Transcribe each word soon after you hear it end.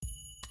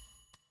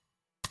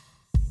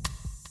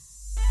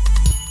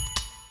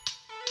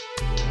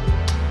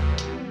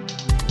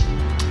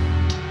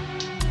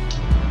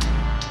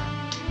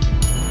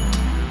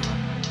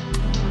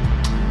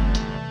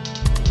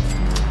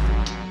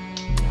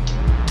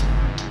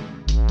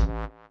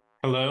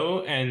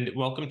Hello, and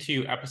welcome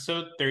to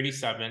episode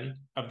 37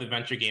 of the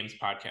Venture Games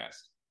podcast.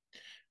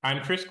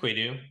 I'm Chris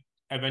Quaidu,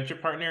 a venture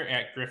partner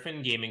at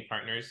Griffin Gaming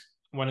Partners,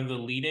 one of the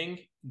leading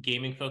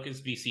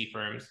gaming-focused VC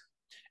firms,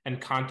 and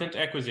content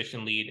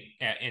acquisition lead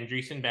at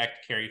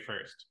Andreessen-backed Carry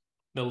First,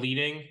 the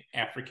leading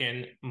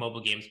African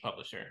mobile games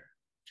publisher.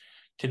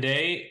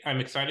 Today, I'm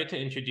excited to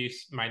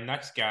introduce my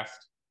next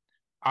guest,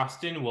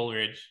 Austin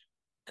Woolridge,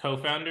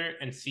 co-founder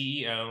and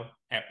CEO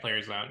at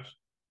Players Lounge.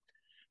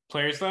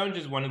 Players Lounge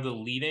is one of the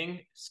leading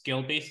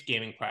skill-based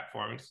gaming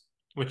platforms,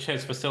 which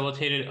has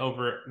facilitated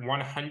over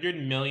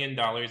 $100 million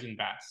in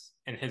bets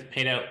and has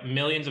paid out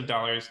millions of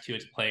dollars to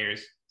its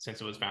players since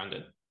it was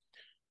founded.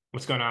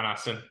 What's going on,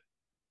 Austin?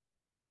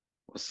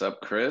 What's up,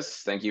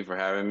 Chris? Thank you for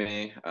having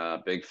me.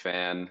 Big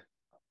fan.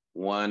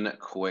 One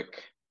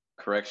quick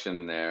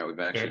correction there. We've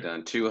actually Sure.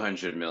 done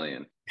 200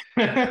 million.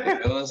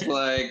 If it was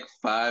like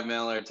 5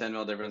 mil or 10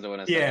 mil difference, I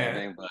wouldn't have said Yeah.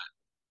 anything, but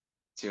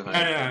No,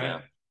 200 no, no.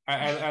 now.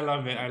 I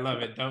love it. I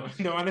love it. Don't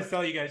want to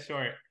sell you guys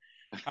short.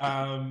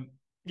 Yeah,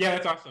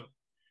 that's awesome.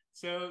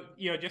 So,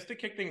 just to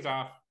kick things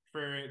off,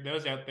 for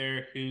those out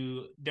there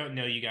who don't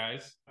know you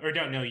guys, or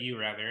don't know you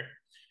rather,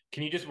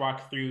 can you just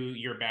walk through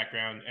your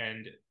background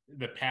and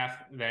the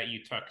path that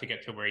you took to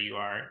get to where you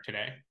are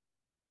today?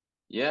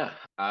 Yeah,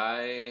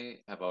 I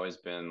have always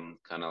been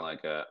kind of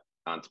like a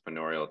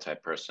entrepreneurial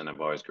type person.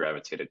 I've always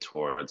gravitated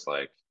towards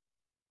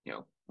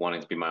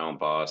wanting to be my own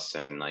boss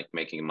and like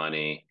making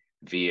money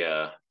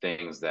via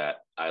things that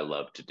I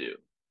love to do.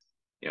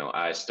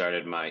 I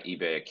started my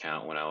eBay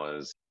account when I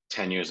was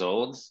 10 years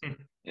old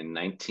in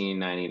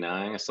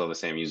 1999. I still have the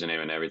same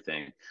username and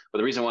everything. But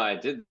the reason why I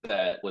did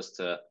that was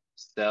to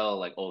sell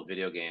like old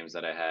video games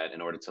that I had in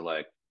order to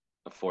like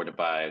afford to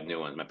buy new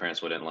ones. My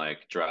parents wouldn't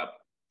like drop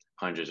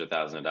hundreds of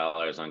thousands of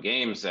dollars on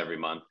games every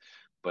month,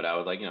 but I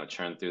would like,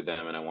 churn through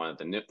them and I wanted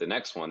the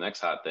next one, next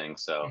hot thing.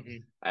 So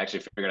Mhm. I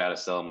actually figured out how to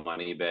sell them on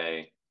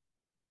eBay,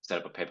 set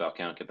up a PayPal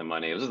account, get the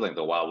money. It was just like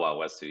the wild, wild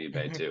west to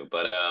eBay too.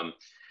 But I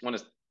want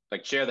to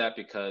like share that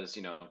because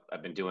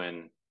I've been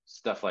doing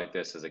stuff like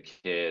this as a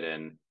kid,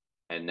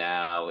 and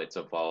now it's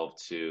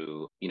evolved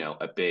to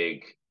a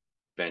big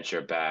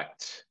venture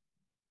backed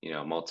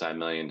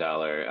multi-million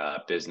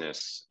dollar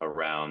business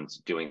around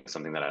doing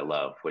something that I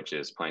love, which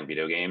is playing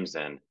video games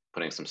and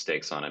putting some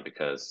stakes on it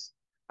because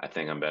I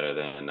think I'm better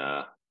than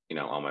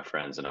all my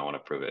friends, and I want to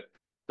prove it.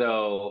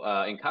 So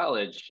in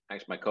college,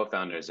 actually, my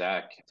co-founder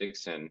Zach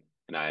Dixon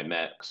and I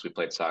met because we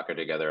played soccer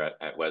together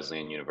at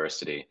Wesleyan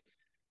University,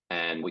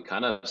 and we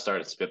kind of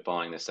started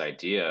spitballing this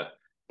idea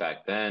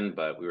back then,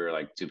 but we were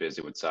like too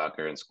busy with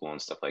soccer and school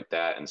and stuff like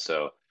that. And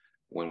so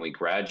when we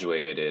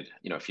graduated,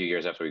 a few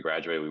years after we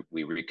graduated,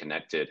 we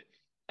reconnected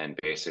and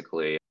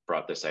basically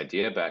brought this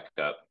idea back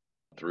up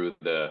through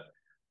the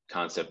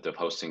concept of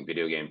hosting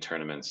video game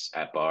tournaments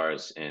at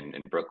bars in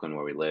Brooklyn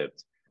where we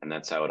lived. And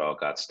that's how it all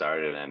got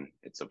started. And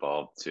it's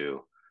evolved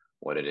to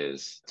what it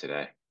is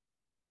today.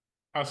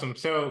 Awesome.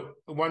 So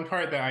one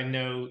part that I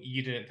know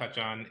you didn't touch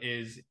on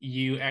is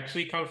you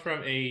actually come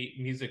from a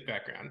music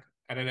background.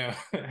 I don't know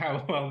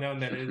how well known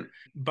that is,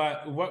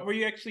 but what were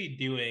you actually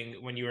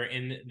doing when you were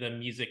in the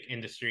music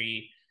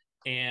industry,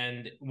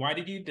 and why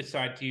did you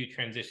decide to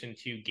transition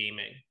to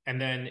gaming?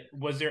 And then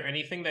was there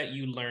anything that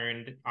you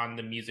learned on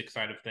the music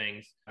side of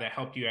things that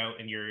helped you out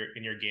in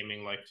your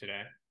gaming life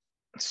today?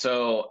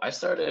 So I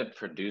started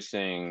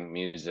producing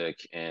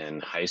music in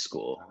high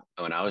school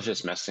when I was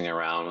just messing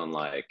around on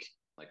like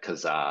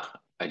Kazaa.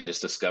 I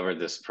just discovered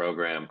this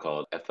program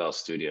called FL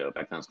Studio.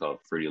 Back then it's called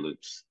Fruity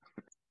Loops.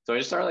 So I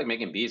just started like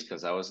making beats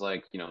because I was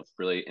like,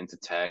 really into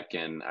tech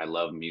and I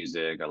love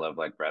music. I love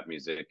like rap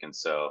music. And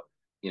so,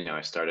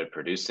 I started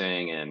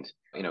producing and,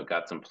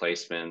 got some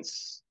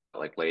placements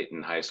like late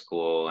in high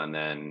school and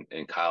then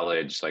in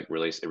college, like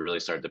really it really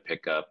started to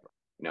pick up.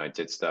 I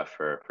did stuff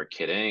for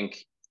Kid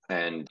Ink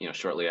and,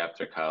 shortly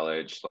after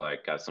college,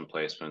 like got some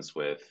placements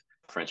with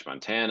French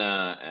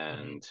Montana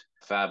Mhm. and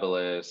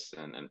Fabulous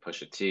and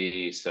Pusha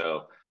T.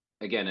 So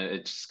again,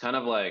 it's just kind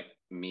of like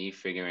me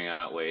figuring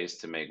out ways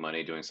to make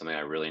money doing something I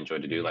really enjoy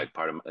to do, Mhm. like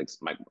part of like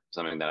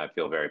something that I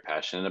feel very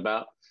passionate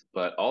about.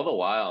 But all the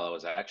while, I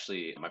was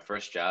actually my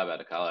first job out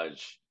of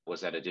college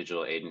was at a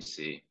digital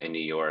agency in New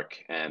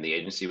York, and the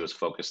agency was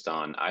focused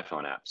on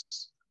iPhone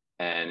apps.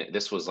 And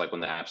this was like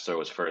when the App Store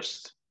was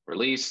first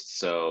released,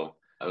 so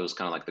it was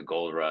kind of like the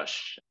gold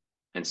rush.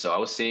 And so I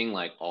was seeing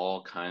like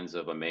all kinds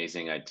of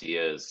amazing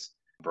ideas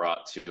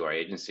brought to our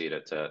agency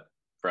to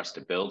for us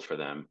to build for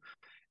them,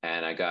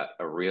 and I got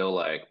a real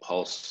like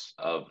pulse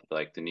of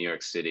like the New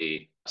York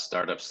City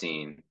startup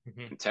scene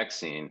Mhm. and tech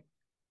scene,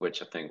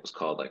 which I think was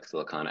called like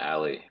Silicon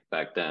Alley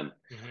back then.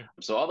 Mhm.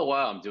 So all the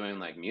while I'm doing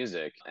like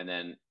music, and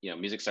then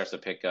music starts to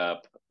pick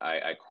up.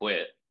 I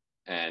quit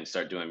and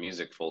start doing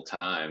music full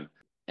time.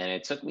 And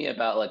it took me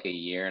about like a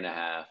year and a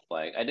half.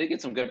 Like I did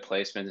get some good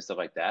placements and stuff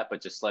like that,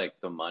 but just like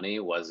the money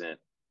wasn't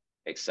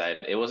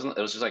exciting. It wasn't.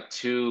 It was just like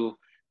too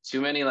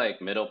many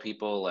like middle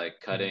people like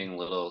Mhm. cutting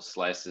little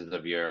slices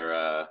of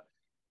your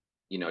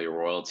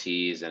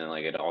royalties, and then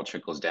like it all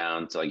trickles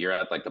down to like you're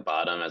at like the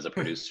bottom as a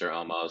producer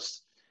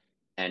almost,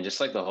 and just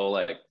like the whole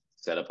like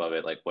setup of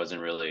it like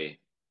wasn't really.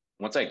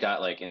 Once I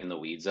got like in the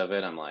weeds of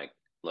it, I'm like,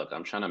 look,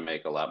 I'm trying to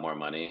make a lot more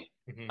money.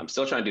 Mm-hmm. I'm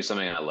still trying to do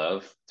something I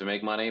love to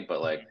make money,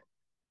 but like,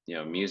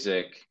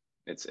 music,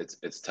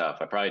 it's tough.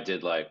 I probably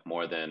did like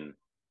more than,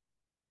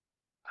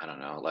 I don't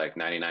know, like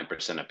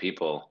 99% of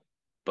people.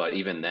 But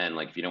even then,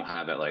 like if you don't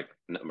have that like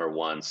number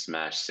one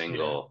smash Yeah.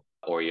 single,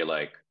 or you're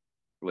like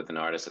with an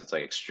artist that's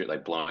like extreme,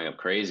 like blowing up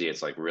crazy,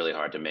 it's like really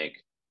hard to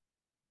make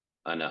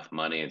enough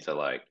money to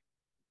like,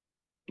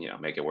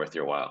 make it worth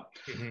your while.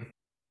 Mm-hmm.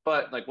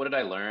 But like, what did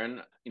I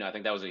learn? I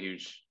think that was a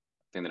huge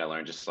thing that I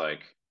learned, just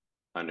like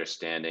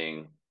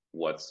understanding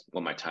what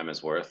my time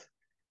is worth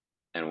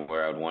and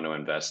where I would want to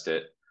invest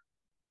it.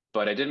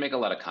 But I did make a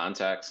lot of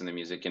contacts in the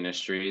music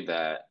industry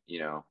that,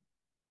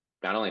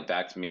 not only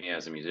backed me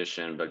as a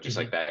musician, but just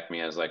like Mm-hmm. backed me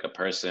as like a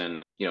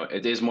person.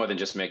 It is more than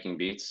just making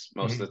beats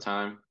most of Mm-hmm. the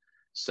time.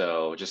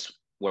 So just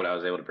what I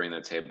was able to bring to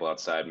the table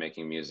outside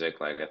making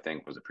music, like I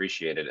think was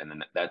appreciated. And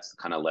then that's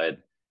kind of led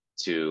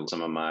to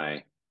some of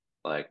my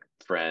like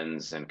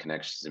friends and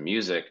connections in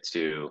music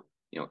to,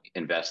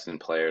 invest in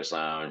Players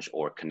Lounge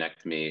or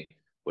connect me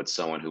with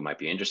someone who might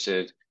be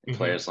interested in Mm-hmm.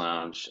 Players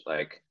Lounge.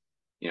 Like,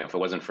 if it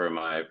wasn't for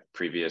my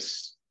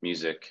previous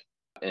music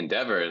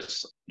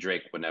endeavors,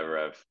 Drake would never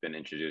have been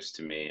introduced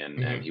to me, and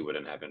he Mm-hmm.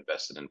 wouldn't have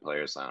invested in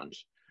Players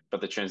Lounge. But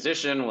the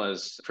transition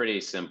was pretty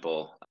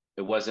simple.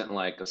 It wasn't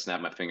like a snap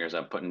my fingers,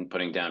 I'm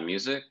putting down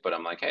music, but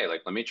I'm like, hey,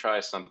 like let me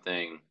try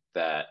something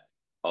that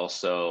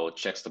also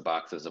checks the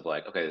boxes of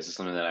like, okay, this is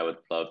something that I would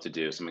love to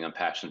do, something I'm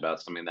passionate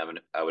about, something that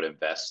I would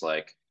invest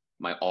like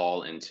my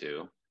all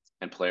into.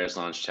 And Players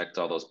Lounge checked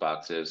all those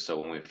boxes. So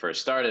when we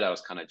first started, I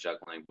was kind of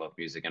juggling both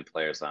music and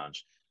Players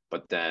Lounge.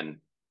 But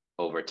then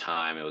over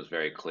time, it was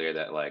very clear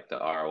that like the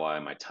ROI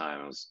on my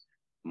time was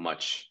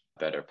much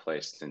better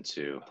placed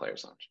into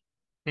Players Lounge.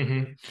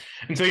 Mm-hmm.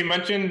 And so you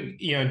mentioned,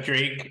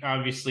 Drake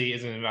obviously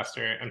is an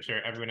investor. I'm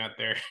sure everyone out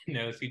there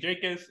knows who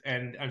Drake is,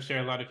 and I'm sure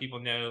a lot of people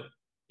know,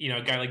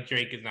 a guy like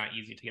Drake is not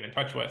easy to get in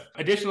touch with.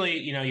 Additionally,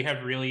 you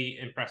have really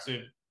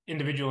impressive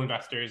individual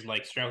investors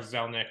like Strauss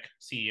Zelnick,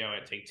 CEO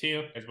at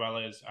Take-Two, as well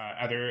as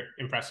other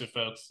impressive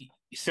folks.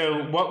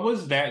 So, what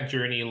was that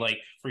journey like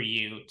for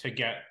you to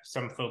get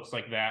some folks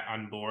like that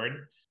on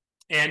board?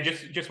 And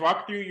just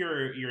walk through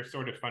your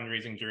sort of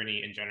fundraising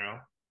journey in general.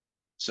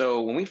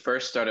 So when we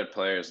first started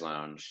Players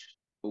Lounge,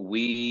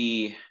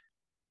 we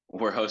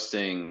were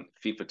hosting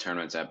FIFA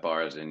tournaments at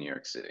bars in New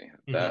York City.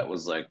 That Mm-hmm.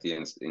 was like the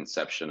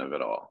inception of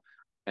it all.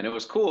 And it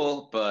was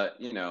cool, but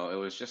it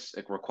was just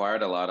it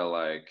required a lot of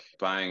like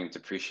buying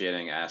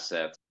depreciating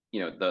assets.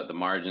 The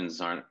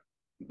margins aren't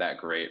that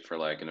great for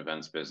like an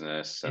events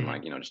business and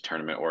like, Mm-hmm. just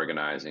tournament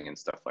organizing and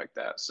stuff like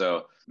that.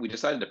 So we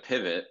decided to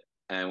pivot.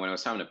 And when it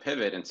was time to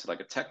pivot into like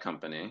a tech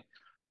company,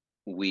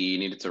 we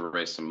needed to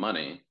raise some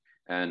money.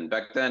 And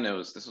back then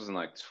this was in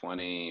like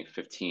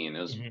 2015. It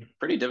was Mm-hmm.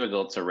 pretty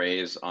difficult to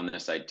raise on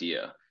this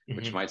idea,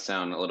 which Mm-hmm. might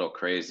sound a little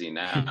crazy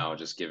now,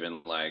 just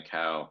given like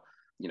how,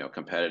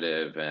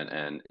 competitive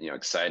and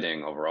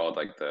exciting overall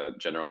like the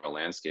general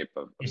landscape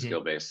of Mm-hmm.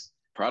 skill-based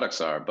products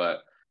are.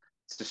 But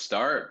to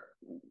start,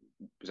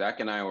 Zach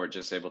and I were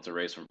just able to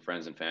raise from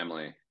friends and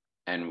family,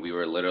 and we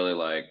were literally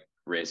like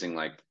raising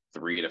like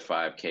 3 to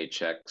 5K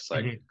checks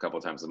like Mm-hmm. a couple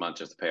of times a month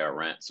just to pay our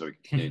rent, so we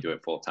could continue to do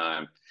it full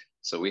time.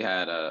 So we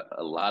had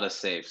a lot of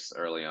safes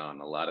early on,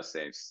 a lot of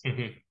safes.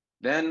 Mm-hmm.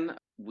 Then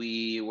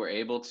we were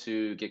able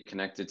to get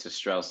connected to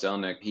Strauss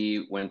Zelnick.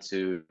 He went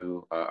to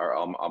our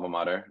alma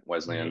mater,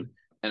 Wesleyan. Mm-hmm.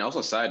 And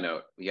also, side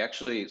note,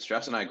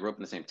 Strauss and I grew up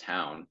in the same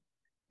town.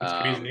 That's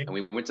And crazy.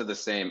 we went to the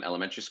same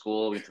elementary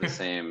school, we went to the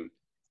same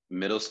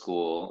middle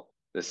school,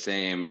 the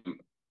same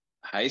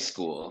high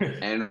school,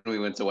 and we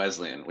went to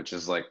Wesleyan, which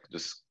is like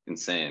just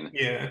insane.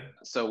 Yeah.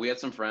 So we had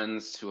some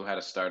friends who had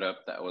a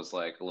startup that was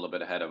like a little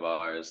bit ahead of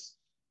ours,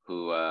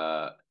 who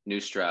knew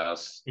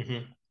Strauss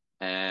Mm-hmm.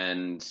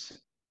 and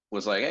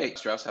was like, "Hey,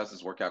 Strauss has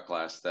this workout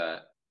class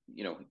that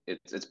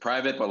it's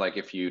private, but like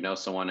if you know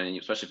someone, and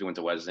especially if you went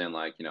to Wesleyan,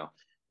 like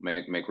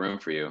make room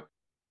for you."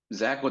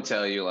 Zach will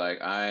tell you like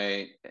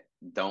I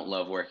don't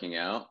love working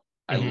out.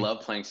 I Mm-hmm.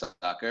 love playing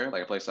soccer.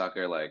 Like I play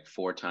soccer like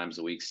 4 times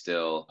a week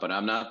still, but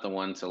I'm not the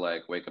one to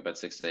like wake up at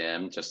 6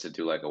 a.m. just to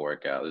do like a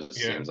workout. It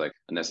just Yeah. seems like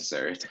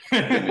unnecessary to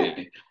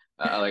me.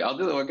 Like I'll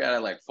do the workout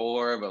at like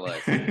 4, but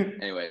like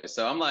anyway.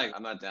 So I'm like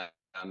I'm not down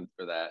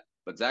for that.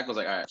 But Zach was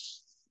like, all right,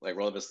 like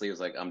roll up his sleeves,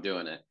 like I'm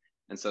doing it.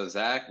 And so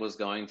Zach was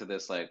going to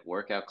this like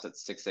workout at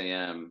 6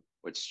 a.m.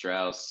 with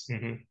Strauss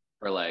Mm-hmm.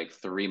 for like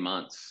 3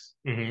 months.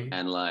 Mm-hmm.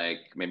 And like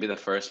maybe the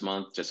first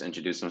month just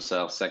introduced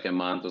himself. Second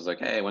month was like,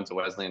 hey, I went to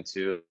Wesleyan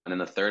too. And then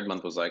the third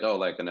month was like, oh,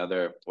 like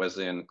another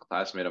Wesleyan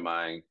classmate of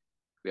mine.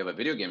 We have a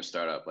video game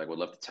startup. Like, would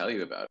love to tell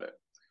you about it.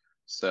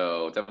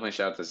 So definitely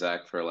shout out to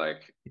Zach for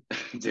like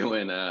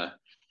doing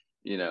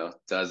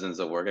dozens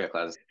of workout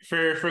classes.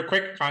 For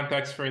quick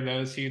context for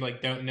those who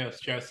like don't know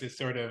Strauss is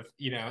sort of,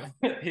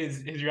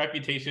 his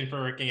reputation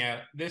for working out.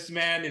 This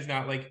man is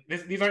not like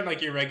this, these aren't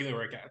like your regular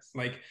workouts.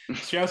 Like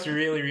Strauss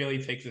really,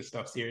 really takes this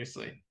stuff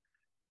seriously.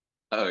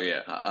 Oh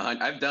yeah,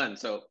 I've done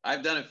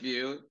a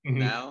few Mm-hmm.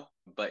 now.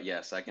 But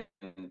yes, I can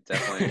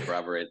definitely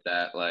corroborate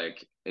that.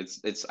 Like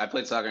I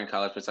played soccer in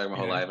college, played soccer my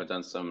whole Yeah. life. I've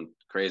done some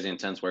crazy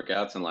intense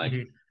workouts, and like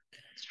Mhm.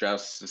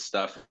 Strauss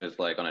stuff is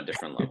like on a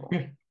different level.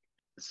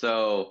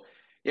 So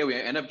yeah, we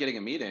end up getting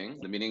a meeting.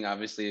 The meeting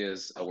obviously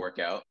is a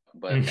workout,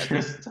 but at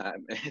this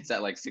time it's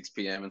at like 6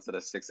 p.m. instead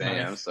of 6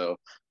 a.m. Nice. So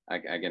I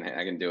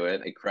can do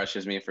it. It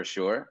crushes me for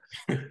sure.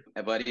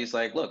 But he's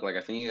like, look, like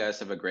I think you guys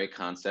have a great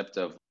concept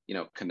of,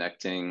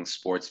 connecting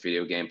sports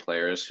video game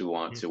players who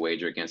want Mhm. to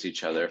wager against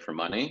each other for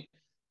money.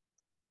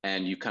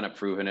 And you've kind of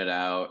proven it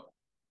out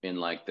in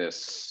like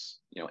this,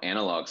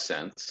 analog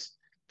sense.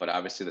 But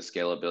obviously the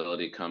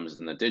scalability comes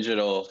in the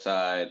digital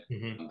side,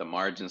 Mhm. the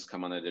margins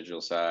come on the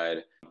digital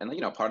side. And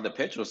part of the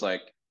pitch was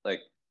like,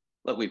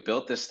 look, we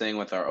built this thing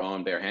with our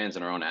own bare hands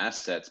and our own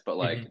assets, but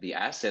like Mhm. the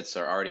assets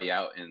are already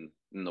out in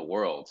the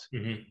world.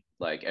 Mhm.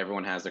 Like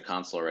everyone has their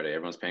console already.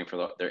 Everyone's paying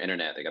for their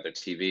internet. They got their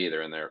TV.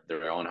 They're in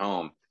their own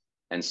home.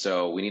 And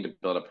so we need to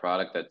build a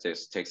product that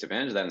just takes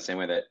advantage of that in the same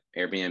way that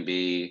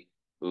Airbnb,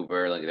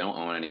 Uber, like they don't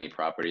own any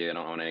property. They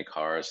don't own any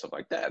cars, stuff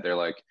like that. They're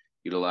like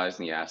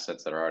utilizing the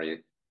assets that are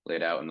already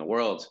laid out in the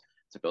world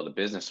to build a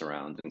business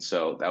around. And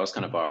so that was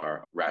kind of Mhm.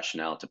 our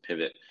rationale to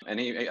pivot. And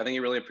I think he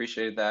really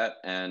appreciated that.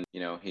 And,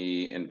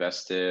 he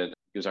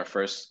was our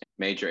first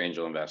major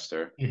angel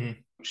investor.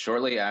 Mhm.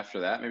 Shortly after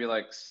that, maybe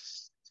like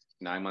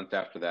 9 months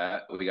after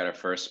that, we got our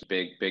first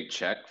big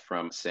check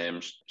from Sam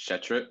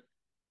Shetrit,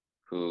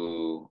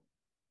 who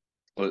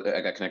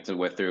I got connected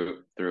with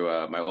through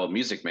my old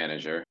music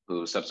manager,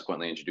 who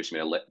subsequently introduced me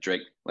to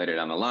Drake later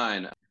down the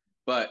line.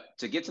 But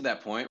to get to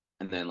that point,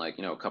 and then like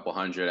a couple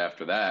hundred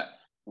after that,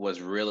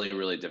 was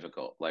really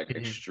difficult, like Mhm.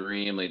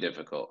 extremely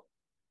difficult.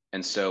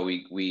 And so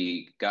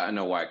we got in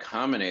a Y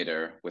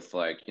Combinator with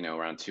like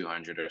around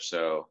 200 or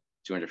so,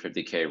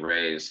 250K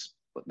raise.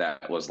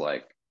 That was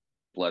like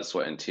blood,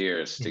 sweat, and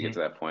tears to get to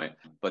Mhm. that point.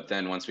 But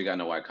then once we got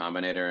into Y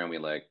Combinator and we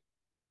like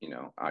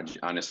I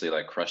honestly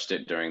like crushed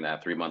it during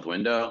that 3 month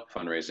window.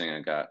 Fundraising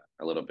and got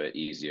a little bit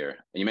easier.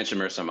 And you mentioned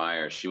Marissa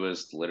Mayer. She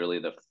was literally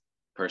the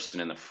person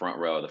in the front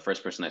row, the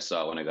first person I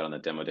saw when I got on the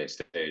demo day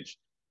stage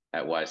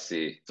at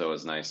YC. So it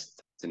was nice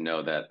to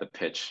know that the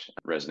pitch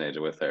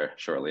resonated with her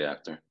shortly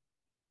after.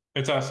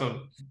 It's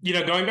awesome.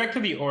 Going back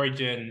to the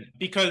origin,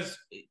 because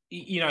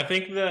I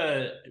think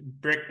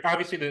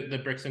obviously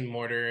the bricks and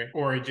mortar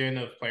origin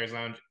of Players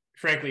Lounge,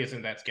 frankly,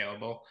 isn't that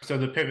scalable. So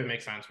the pivot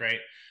makes sense, right?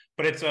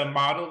 But it's a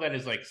model that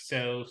is like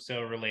so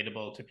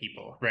relatable to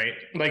people, right?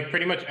 Like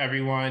pretty much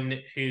everyone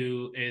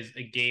who is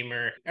a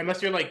gamer,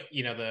 unless you're like,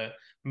 the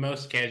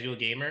most casual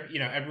gamer,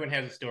 everyone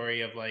has a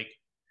story of like,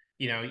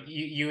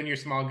 you and your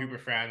small group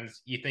of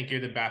friends, you think you're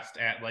the best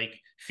at like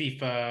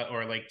FIFA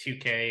or like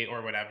 2K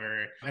or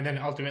whatever. And then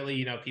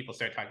ultimately, people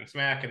start talking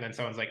smack, and then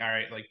someone's like, all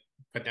right, like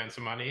put down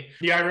some money.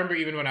 Yeah, I remember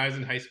even when I was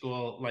in high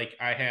school, like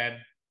I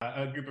had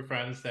a group of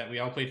friends that we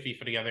all played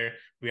FIFA together.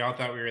 We all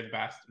thought we were the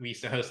best. We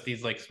used to host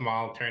these like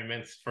small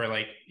tournaments for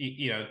like,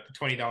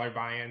 $20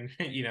 buy-in,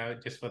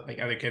 just with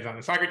like other kids on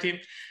the soccer team.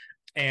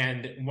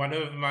 And one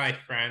of my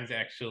friends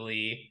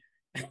actually,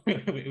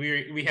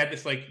 we had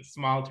this like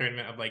small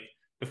tournament of like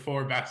the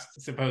four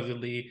best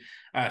supposedly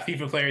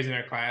FIFA players in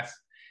our class,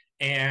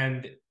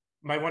 and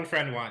my one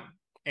friend won.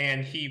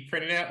 And he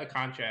printed out a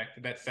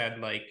contract that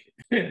said, like,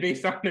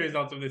 based on the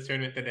results of this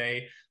tournament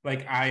today,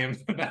 like I am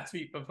the best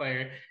FIFA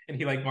player, and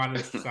he like wanted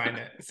us to sign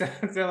it.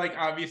 So like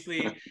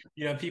obviously,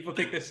 people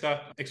take this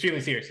stuff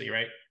extremely seriously,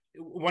 right?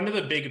 One of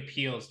the big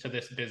appeals to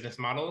this business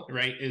model,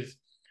 right, is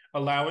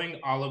allowing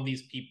all of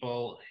these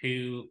people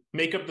who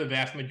make up the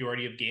vast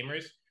majority of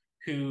gamers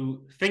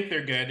who think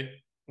they're good,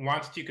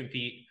 wants to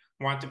compete,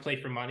 want to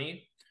play for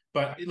money,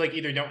 but like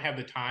either don't have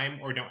the time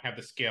or don't have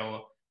the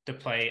skill to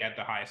play at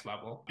the highest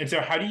level. And so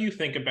how do you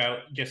think about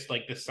just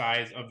like the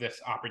size of this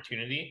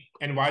opportunity,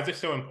 and why is it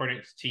so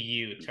important to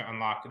you to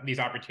unlock these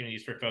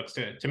opportunities for folks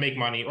to make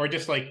money, or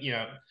just like,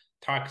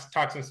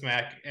 talk some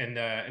smack and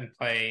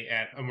play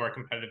at a more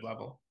competitive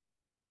level?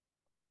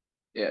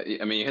 Yeah,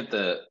 I mean, you hit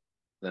the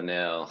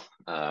nail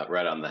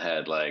right on the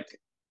head. Like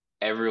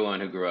everyone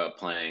who grew up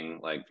playing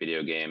like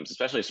video games,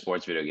 especially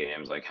sports video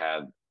games, like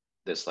had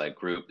this like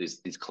group, these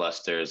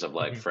clusters of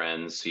like Mm-hmm.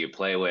 friends who you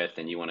play with,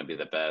 and you want to be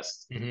the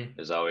best. Mm-hmm.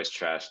 There's always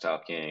trash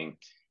talking.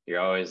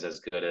 You're always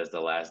as good as the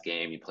last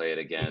game you played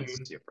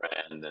against Mm-hmm. your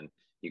friend, and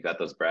you got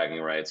those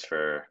bragging rights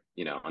for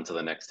until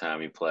the next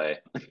time you play.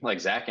 Like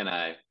Zach and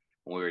I,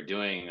 when we were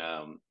doing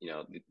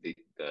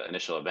the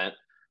initial event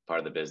part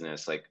of the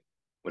business, like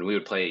when we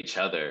would play each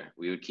other,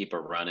 we would keep a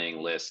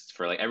running list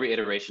for like every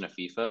iteration of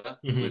FIFA.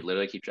 We would Mm-hmm.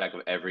 literally keep track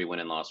of every win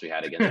and loss we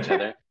had against each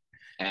other.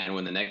 And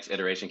when the next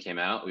iteration came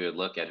out, we would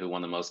look at who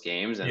won the most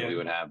games, and Yeah. we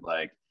would have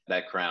like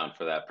that crown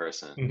for that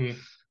person. Mm-hmm.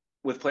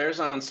 With Players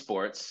on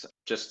Sports,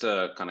 just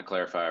to kind of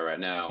clarify right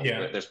now,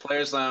 Yeah. there's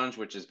Players Lounge,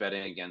 which is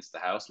betting against the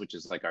house, which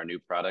is like our new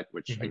product,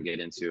 which I can Mm-hmm. get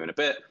into in a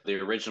bit. The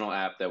original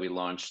app that we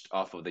launched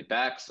off of the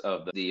backs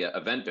of the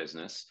event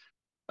business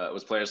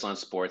was Players Lounge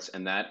Sports,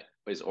 and that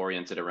is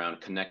oriented around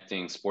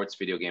connecting sports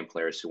video game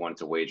players who wanted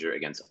to wager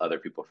against other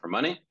people for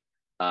money.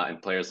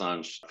 And Players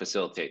Lounge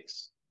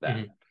facilitates that.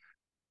 Mm-hmm.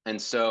 And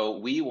so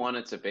we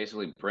wanted to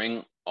basically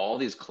bring all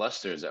these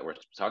clusters that we're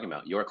talking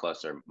about, your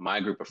cluster, my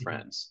group of Mm-hmm.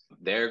 friends,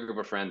 their group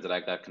of friends that I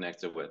got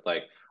connected with.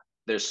 Like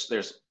there's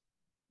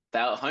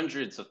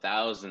hundreds of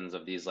thousands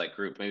of these like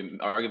group, maybe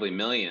arguably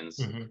millions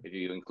Mm-hmm. if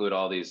you include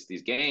all these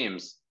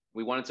games.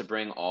 We wanted to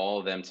bring all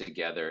of them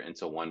together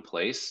into one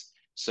place.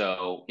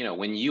 So,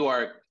 when you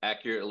are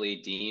accurately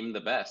deemed the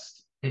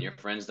best and your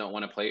friends don't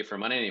want to play for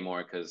money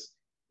anymore because,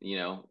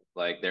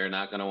 like they're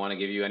not going to want to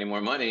give you any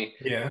more money,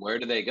 Yeah. where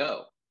do they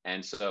go?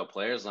 And so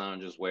Players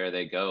Lounge is where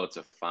they go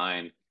to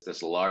find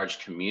this large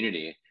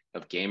community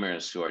of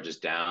gamers who are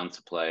just down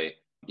to play,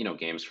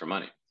 games for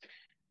money.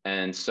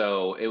 And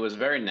so it was a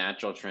very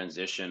natural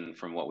transition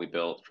from what we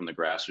built from the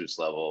grassroots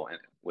level and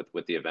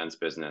with the events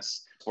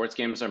business. Sports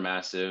games are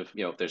massive.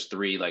 There's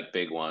three like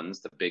big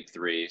ones, the big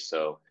three.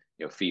 So,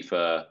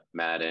 FIFA,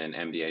 Madden,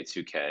 NBA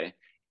 2K.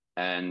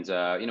 And,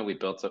 we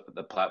built up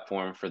the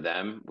platform for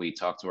them. We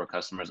talked to our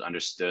customers,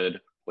 understood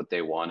what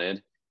they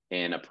wanted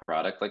in a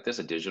product like this,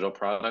 a digital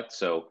product.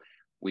 So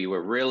we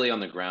were really on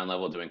the ground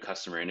level doing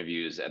customer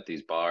interviews at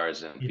these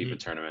bars and FIFA Mm-hmm.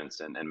 tournaments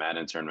and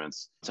Madden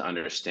tournaments to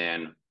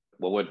understand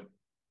what would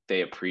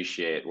they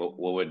appreciate, what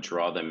would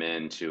draw them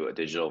into a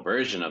digital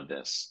version of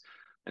this.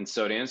 And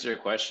so to answer your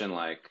question,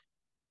 like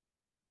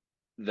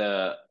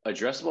the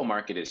addressable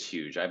market is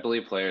huge. I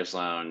believe Players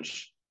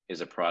Lounge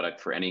is a product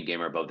for any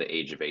gamer above the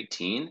age of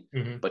 18,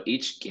 Mm-hmm. but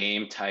each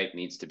game type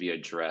needs to be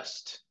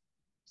addressed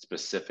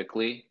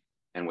specifically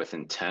and with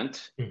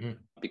intent Mm-hmm.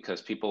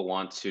 because people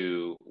want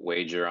to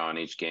wager on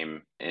each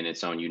game in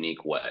its own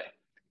unique way.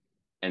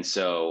 And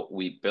so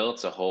we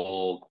built a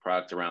whole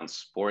product around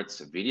sports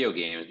video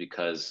games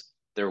because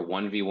they're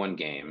 1v1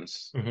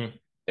 games. Mm-hmm.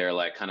 They're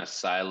like kind of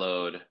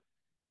siloed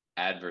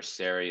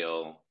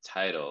adversarial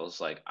titles.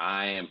 Like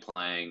I am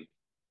playing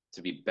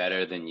to be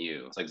better than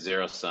you. It's like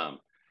zero sum.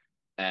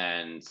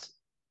 And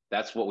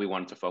that's what we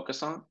wanted to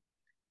focus on.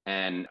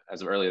 And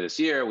as of earlier this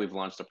year, we've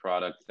launched a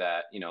product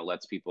that,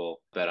 lets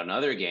people bet on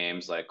other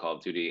games like Call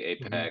of Duty,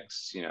 Mm-hmm.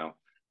 Apex,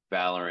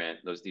 Valorant,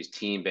 these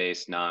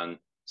team-based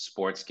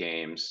non-sports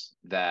games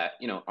that,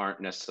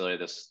 aren't necessarily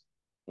this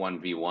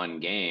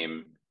 1v1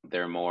 game.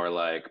 They're more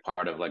like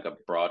part of like a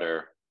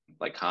broader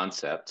like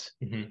concept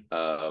Mm-hmm.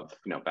 of,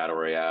 battle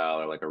royale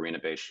or like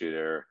arena-based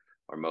shooter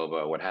or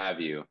MOBA, what have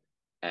you.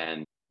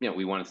 And,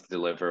 we wanted to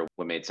deliver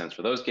what made sense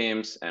for those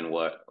games and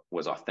what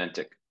was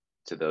authentic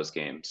to those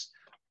games.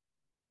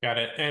 Got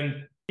it.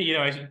 And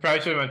probably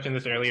should have mentioned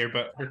this earlier,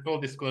 but for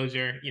full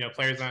disclosure,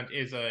 Players Lounge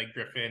is a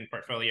Griffin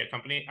portfolio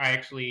company. I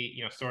actually,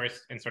 sourced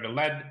and sort of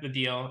led the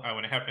deal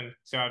when it happened.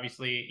 So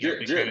obviously, Drip,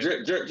 big drip,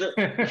 fan drip, drip,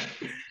 drip. of.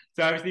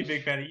 So obviously,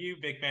 big fan of you,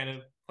 big fan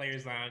of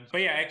Players Lounge.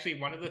 But yeah, actually,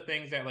 one of the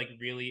things that like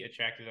really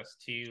attracted us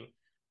to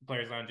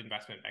Players Lounge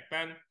investment back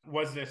then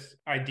was this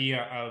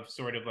idea of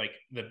sort of like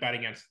the bet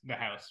against the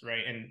house,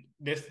 right? And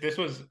this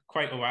was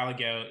quite a while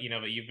ago,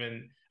 but you've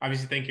been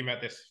obviously thinking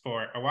about this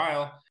for a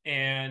while.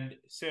 And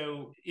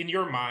so in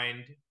your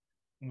mind,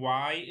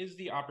 why is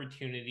the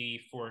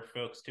opportunity for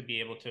folks to be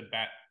able to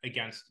bet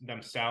against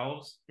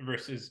themselves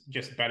versus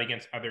just bet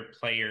against other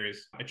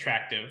players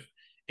attractive?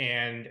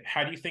 And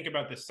how do you think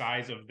about the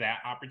size of that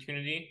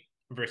opportunity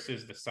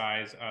versus the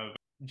size of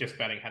just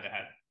betting head to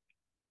head?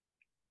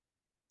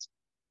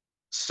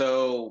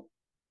 So,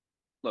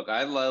 look,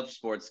 I love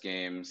sports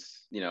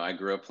games. I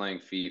grew up playing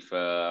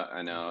FIFA,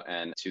 I know,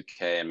 and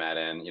 2K and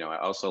Madden. I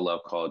also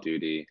love Call of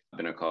Duty. I've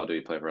been a Call of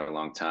Duty player for a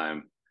long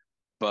time.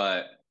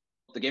 But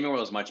the gaming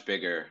world is much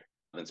bigger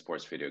than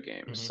sports video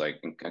games.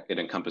 Mm-hmm. Like it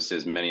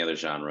encompasses many other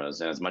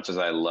genres. And as much as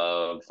I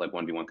love like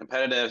 1v1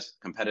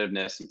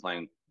 competitiveness and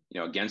playing,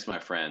 against my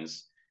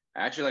friends, I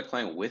actually like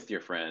playing with your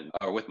friend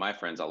or with my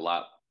friends a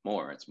lot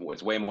more. It's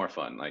way more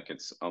fun. Like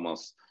it's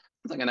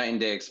like a night and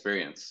day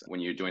experience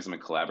when you're doing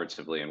something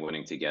collaboratively and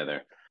winning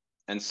together.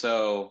 And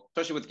so,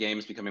 especially with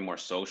games becoming more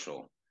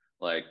social,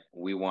 like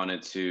we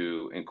wanted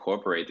to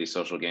incorporate these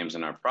social games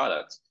in our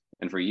product.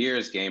 And for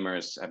years,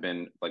 gamers have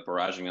been like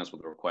barraging us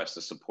with requests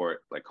to support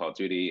like Call of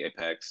Duty,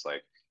 Apex,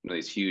 like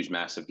these huge,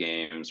 massive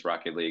games,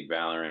 Rocket League,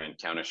 Valorant,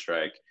 Counter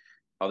Strike,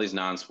 all these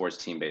non-sports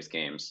team-based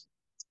games.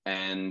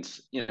 And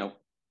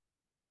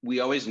we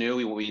always knew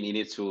we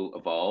needed to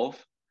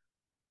evolve.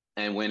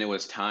 And when it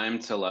was time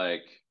to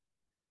like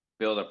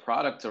build a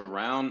product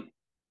around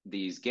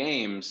these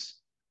games,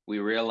 we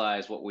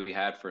realized what we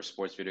had for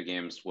sports video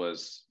games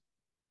was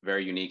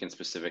very unique and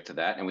specific to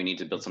that. And we need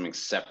to build something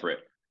separate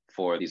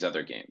for these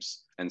other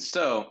games. And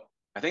so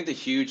I think the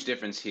huge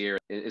difference here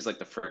is like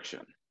the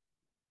friction.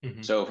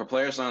 Mm-hmm. So for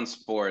Players on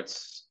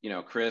Sports,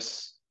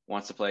 Chris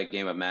wants to play a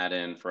game of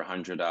Madden for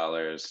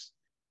 $100,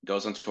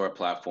 goes onto our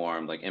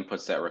platform, like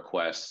inputs that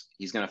request.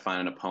 He's going to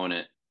find an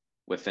opponent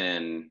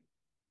within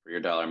for your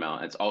dollar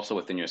amount. It's also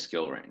within your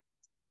skill range.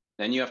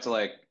 Then you have to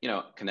like,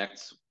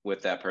 connect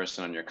with that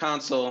person on your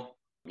console,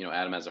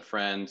 add them as a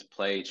friend,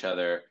 play each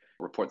other,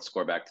 report the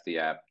score back to the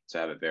app to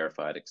have it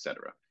verified,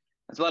 etc.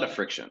 That's a lot of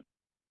friction.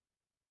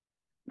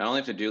 Not only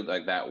have to do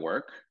like that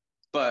work,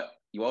 but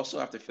you also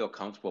have to feel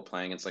comfortable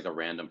playing against like a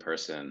random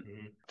person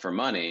Mm-hmm. for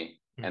money.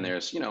 And Mm-hmm.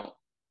 there's,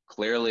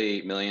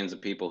 clearly millions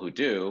of people who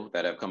do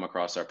that have come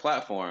across our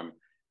platform,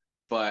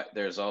 but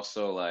there's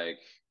also like,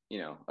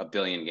 a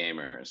billion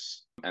gamers,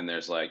 and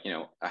there's like,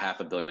 a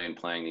half a billion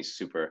playing these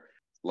super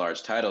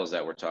large titles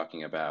that we're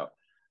talking about.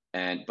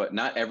 But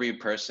not every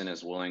person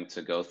is willing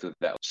to go through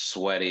that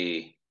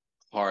sweaty,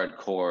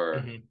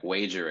 hardcore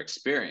wager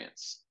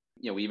experience.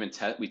 We even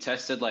we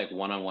tested like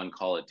one-on-one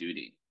Call of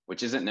Duty,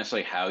 which isn't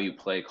necessarily how you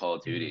play Call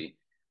of Duty,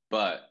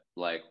 but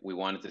like we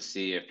wanted to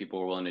see if people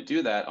were willing to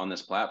do that on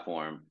this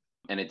platform,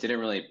 and it didn't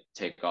really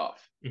take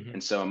off.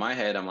 And so in my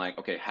head, I'm like,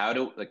 okay, how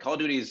do like Call of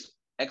Duty is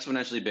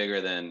exponentially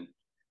bigger than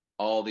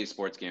all these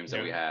sports games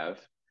that we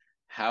have.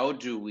 How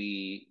do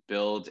we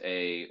build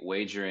a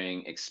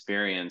wagering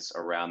experience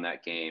around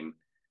that game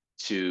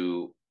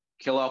to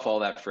kill off all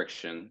that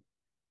friction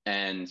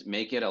and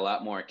make it a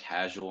lot more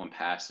casual and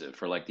passive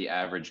for like the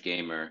average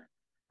gamer,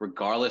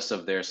 regardless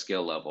of their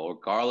skill level,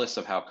 regardless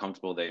of how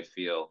comfortable they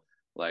feel,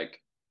 like,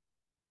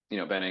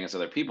 betting against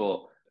other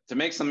people, to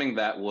make something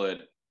that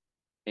would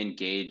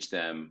engage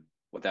them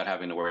without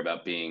having to worry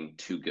about being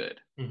too good.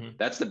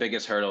 That's the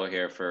biggest hurdle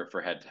here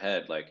for head to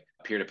head, like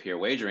peer-to-peer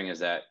wagering, is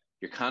that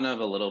you're kind of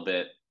a little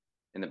bit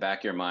in the back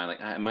of your mind,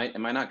 like,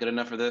 am I not good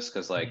enough for this?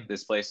 Because like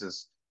this place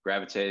is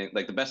gravitating,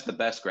 like the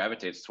best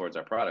gravitates towards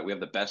our product. We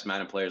have the best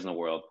Madden players in the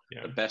world,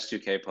 the best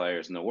 2K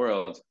players in the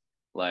world.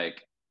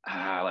 Like,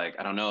 like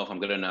I don't know if I'm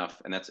good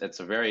enough, and it's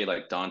a very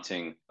like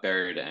daunting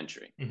barrier to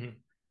entry.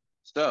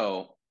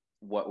 So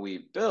what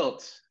we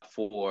built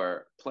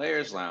for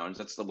Players Lounge,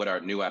 that's what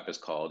our new app is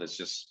called. It's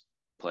just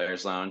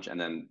Players Lounge,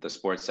 and then the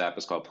sports app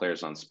is called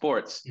Players on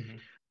Sports,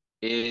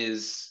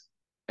 is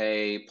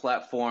a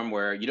platform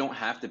where you don't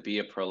have to be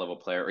a pro level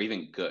player or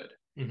even good.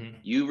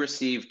 You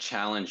receive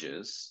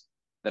challenges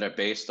that are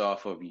based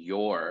off of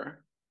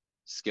your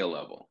skill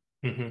level.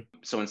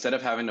 So instead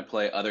of having to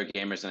play other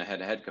gamers in a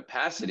head-to-head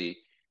capacity,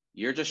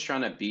 you're just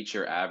trying to beat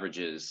your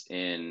averages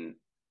in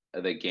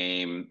the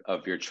game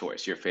of your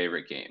choice, your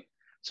favorite game.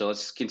 So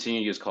let's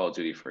continue to use Call of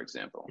Duty, for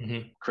example.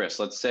 Chris,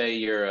 let's say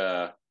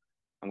I'm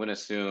going to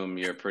assume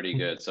you're pretty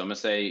good. So I'm going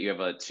to say you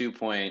have a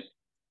 2.25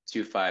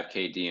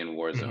 KD in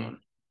Warzone.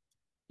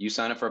 You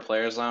sign up for a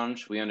Players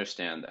Lounge, we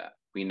understand that.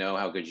 We know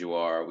how good you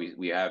are.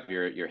 We have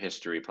your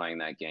history playing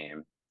that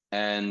game.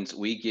 And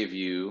we give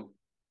you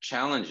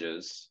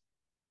challenges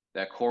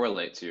that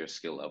correlate to your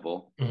skill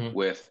level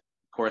with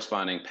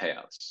corresponding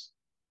payouts.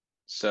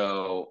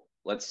 So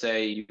let's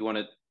say you want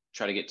to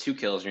try to get 2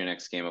 kills in your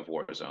next game of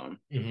Warzone.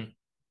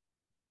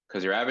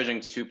 Because you're averaging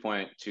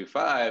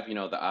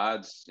 2.25, the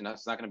odds,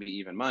 it's not going to be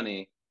even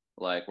money.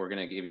 Like, we're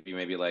going to give you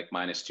maybe like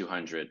minus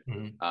 200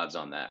 odds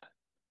on that.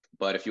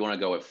 But if you want to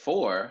go with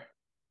 4,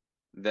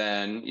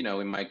 then,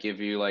 we might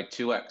give you like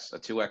 2x, a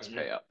 2x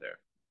payout there.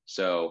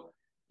 So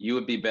you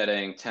would be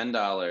betting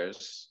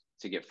 $10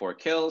 to get 4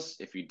 kills.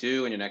 If you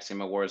do in your next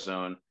game of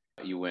Warzone,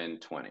 you win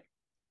 20.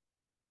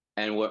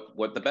 And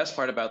what the best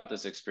part about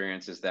this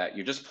experience is that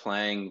you're just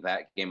playing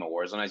that game of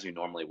Warzone as you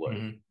normally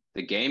would.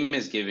 The game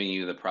is giving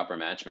you the proper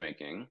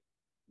matchmaking.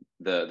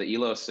 The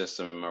ELO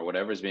system or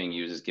whatever is being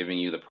used is giving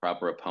you the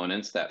proper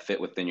opponents that fit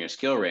within your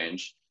skill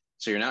range.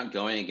 So you're not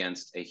going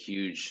against a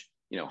huge,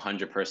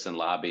 100-person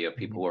lobby of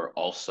people who are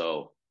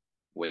also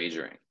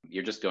wagering.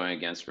 You're just going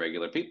against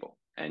regular people,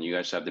 and you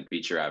guys have to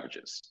beat your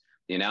averages.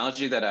 The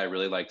analogy that I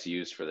really like to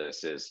use for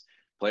this is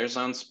Players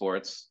on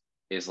Sports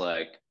is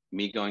like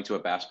me going to a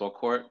basketball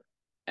court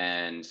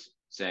and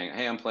saying,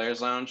 hey, I'm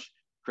Players Lounge.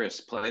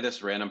 Chris, play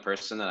this random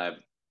person that I've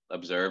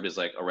observed is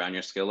like around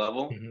your skill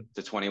level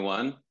to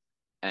 21.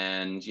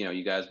 And,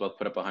 you guys both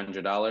put up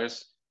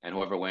 $100, and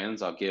whoever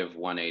wins, I'll give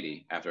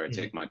 180 after I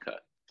take my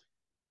cut.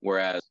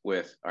 Whereas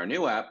with our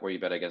new app where you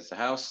bet against the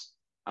house,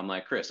 I'm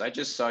like, Chris, I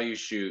just saw you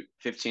shoot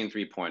 15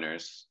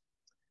 3-pointers.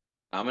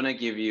 I'm going to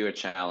give you a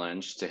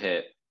challenge to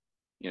hit,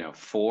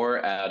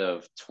 4 out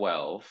of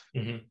 12.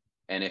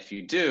 And if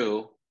you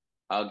do,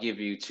 I'll give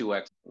you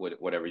 2x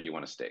whatever you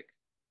want to stake.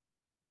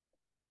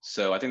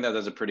 So I think that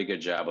does a pretty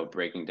good job of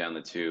breaking down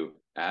the two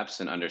apps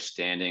and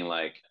understanding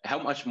like how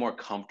much more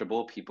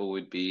comfortable people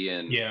would be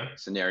in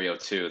scenario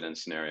 2 than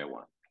scenario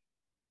 1.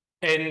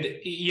 And,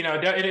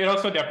 it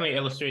also definitely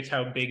illustrates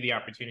how big the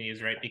opportunity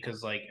is, right?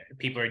 Because like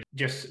people are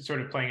just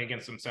sort of playing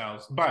against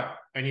themselves. But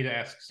I need to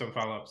ask some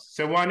follow-ups.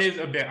 So one is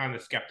a bit on the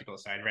skeptical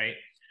side, right?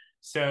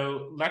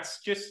 So let's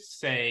just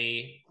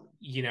say,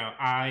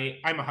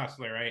 I'm a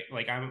hustler, right?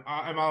 Like I'm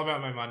all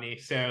about my money.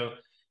 So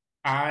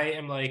I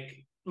am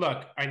like,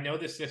 look, I know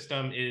the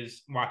system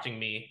is watching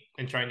me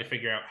and trying to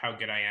figure out how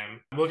good I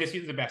am. We'll just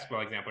use the basketball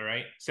example,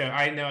 right? So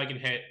I know I can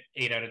hit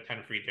 8 out of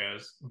 10 free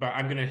throws, but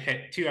I'm going to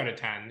hit 2 out of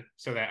 10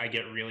 so that I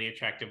get really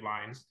attractive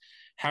lines.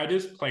 How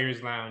does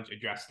Players Lounge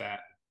address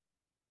that?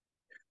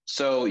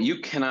 So you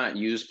cannot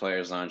use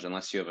Players Lounge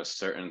unless you have a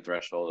certain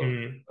threshold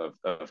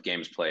of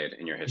games played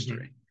in your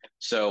history.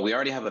 So we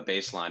already have a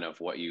baseline of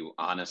what you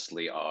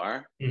honestly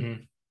are.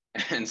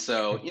 And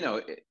so,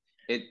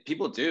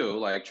 people do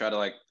like try to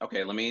like,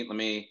 okay, let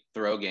me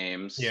throw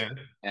games.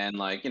 And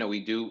like,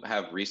 we do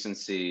have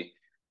recency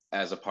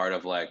as a part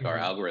of like our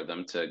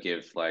algorithm to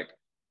give like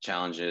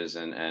challenges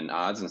and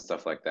odds and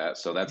stuff like that.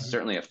 So that's Mhm.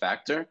 certainly a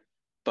factor.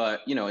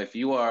 But, if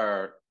you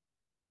are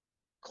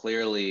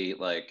clearly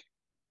like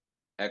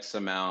X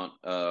amount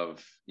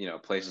of,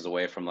 places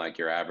away from like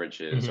your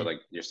averages or Mhm.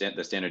 like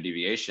the standard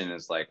deviation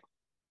is like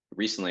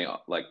recently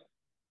like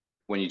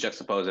when you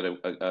juxtapose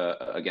it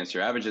against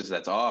your averages,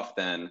 that's off,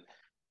 then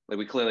like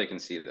we clearly can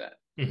see that.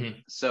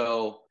 Mhm.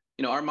 So,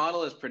 our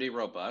model is pretty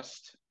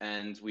robust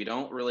and we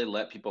don't really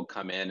let people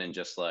come in and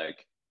just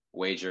like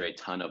wager a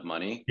ton of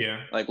money.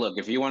 Yeah. Like, look,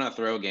 if you want to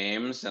throw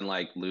games and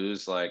like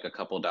lose like a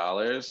couple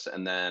dollars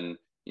and then,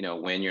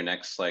 win your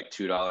next like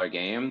 $2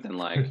 game, then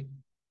like,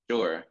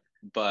 sure.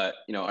 But,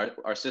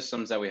 our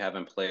systems that we have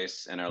in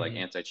place and our like Mhm.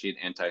 anti-cheat,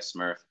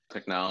 anti-smurf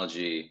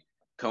technology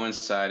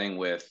coinciding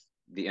with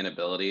the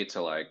inability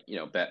to like,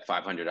 bet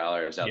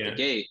 $500 out the Yeah.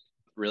 gate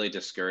really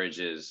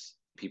discourages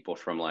people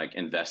from like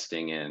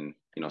investing in,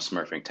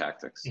 smurfing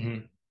tactics.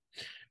 Mhm.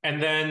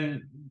 And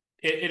then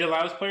it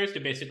allows players to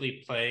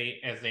basically play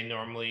as they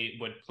normally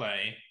would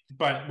play,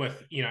 but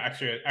with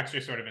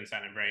extra sort of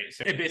incentive, right?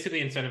 So it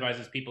basically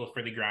incentivizes people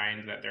for the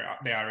grind that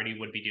they already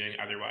would be doing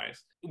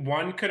otherwise.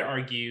 One could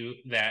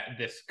argue that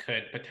this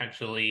could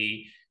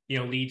potentially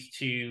lead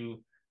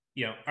to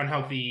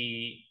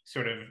unhealthy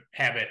sort of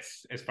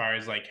habits as far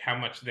as like how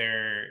much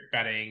they're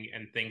betting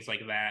and things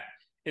like that.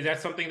 Is that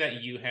something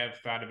that you have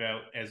thought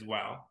about as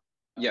well?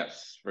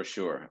 Yes, for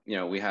sure.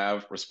 We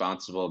have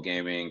responsible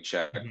gaming Mm-hmm.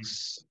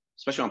 checks,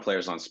 especially on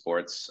players on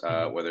sports,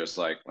 Mm-hmm. where there's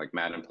like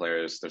Madden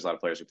players. There's a lot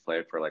of players who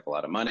play for like a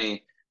lot of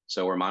money.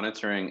 So we're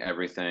monitoring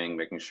everything,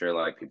 making sure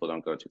like people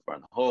don't go too far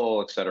in the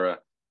hole, et cetera.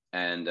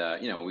 And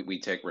we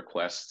take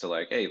requests to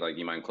like, hey, like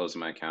you mind closing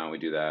my account? We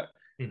do that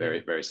very,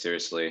 Mm-hmm. very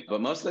seriously.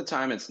 But most of the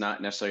time, it's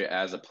not necessarily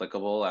as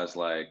applicable as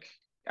like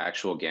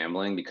actual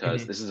gambling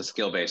because Mm-hmm. this is a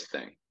skill-based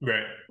thing.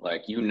 Right.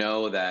 Like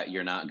that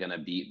you're not going to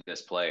beat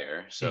this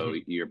player, so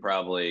Mm-hmm. you're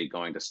probably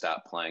going to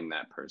stop playing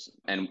that person.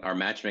 And our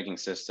matchmaking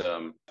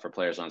system for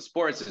players on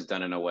sports is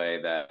done in a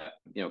way that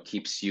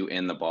keeps you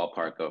in the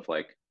ballpark of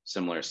like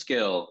similar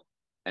skill,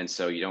 and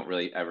so you don't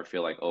really ever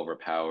feel like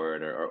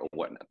overpowered or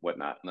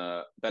whatnot. On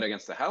the bet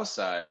against the house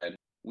side,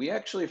 we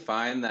actually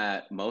find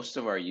that most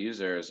of our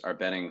users are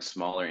betting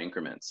smaller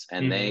increments,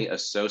 and they Mm-hmm.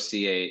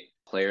 associate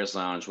Players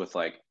Lounge with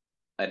like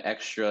an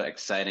extra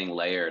exciting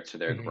layer to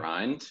their Mm-hmm.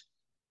 grind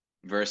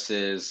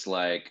versus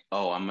like,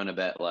 oh, I'm gonna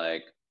bet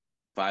like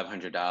Yeah.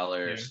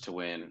 $500 to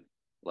win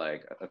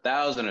like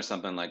 1,000 or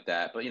something like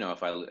that. But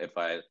if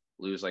I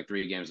lose like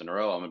 3 games in a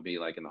row, I'm gonna be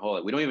like in the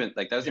hole. We don't even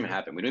like that doesn't even Yeah.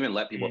 happen. We don't even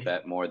let people Mm-hmm.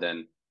 bet more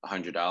than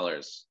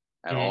 $100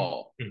 at Mm-hmm.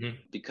 all Mm-hmm.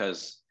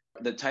 because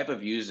the type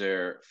of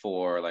user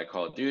for like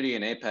Call of Duty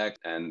and Apex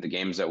and the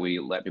games that we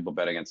let people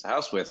bet against the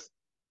house with,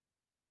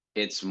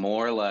 it's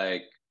more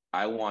like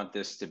I want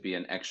this to be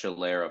an extra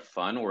layer of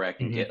fun where I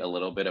can get Mm-hmm. a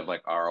little bit of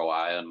like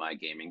ROI on my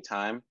gaming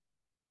time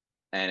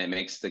and it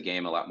makes the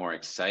game a lot more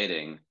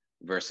exciting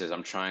versus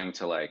I'm trying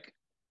to like,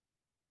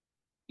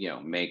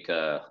 make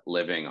a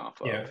living off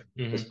of. Yeah.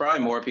 There's Mm-hmm.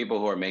 probably more people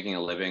who are making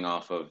a living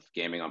off of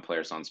gaming on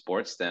Players on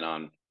Sports than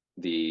on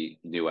the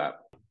new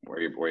app where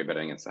you're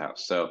betting against the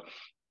house. So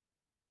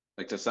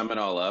like to sum it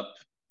all up,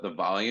 the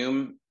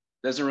volume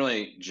doesn't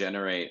really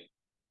generate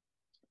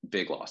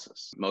big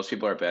losses. Most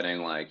people are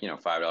betting like,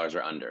 $5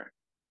 or under.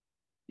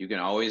 You can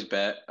always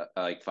bet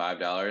like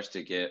 $5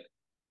 to get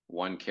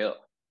one kill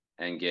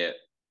and get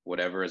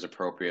whatever is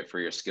appropriate for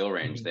your skill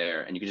range Mm-hmm.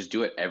 there. And you can just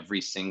do it every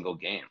single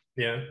game.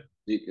 Yeah.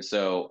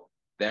 So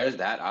there's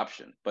that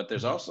option. But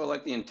there's Mm-hmm. also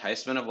like the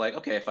enticement of like,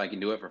 okay, if I can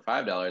do it for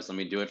 $5, let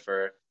me do it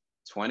for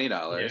Yeah.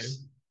 $20.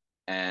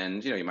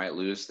 And you might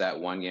lose that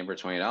one game for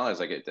 $20.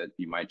 Like that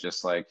you might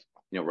just like,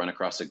 run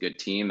across a good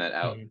team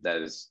Mm-hmm. that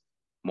is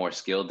more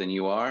skilled than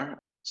you are.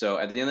 So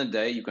at the end of the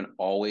day, you can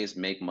always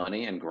make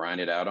money and grind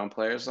it out on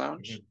Players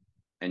Lounge. Mm-hmm.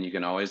 And you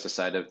can always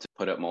decide to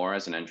put up more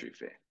as an entry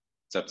fee.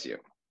 It's up to you.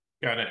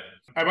 Got it.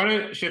 I want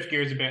to shift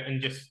gears a bit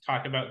and just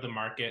talk about the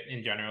market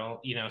in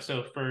general.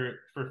 So for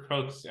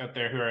folks out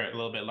there who are a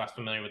little bit less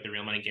familiar with the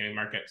real money gaming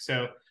market,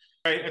 so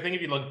I think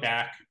if you look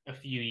back a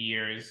few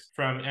years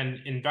from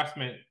an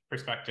investment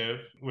perspective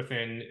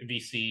within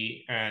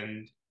VC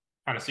and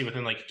honestly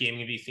within like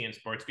gaming VC and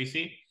sports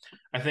VC,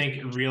 I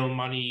think real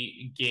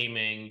money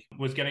gaming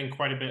was getting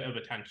quite a bit of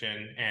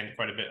attention and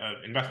quite a bit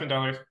of investment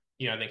dollars.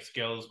 I think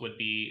skills would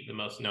be the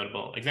most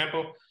notable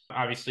example.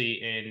 Obviously,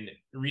 in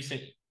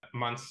recent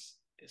months,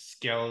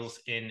 skills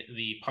in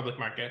the public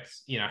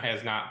markets,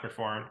 has not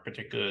performed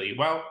particularly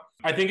well.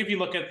 I think if you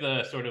look at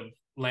the sort of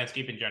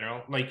landscape in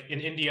general, like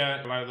in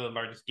India, a lot of the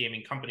largest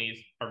gaming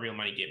companies are real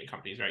money gaming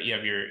companies, right? You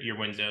have your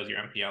Winzows, your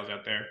MPLs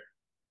out there.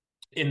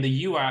 In the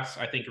US,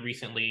 I think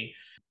recently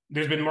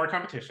there's been more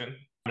competition.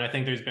 And I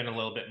think there's been a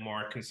little bit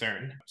more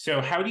concern.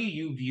 So, how do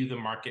you view the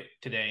market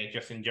today,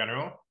 just in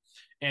general?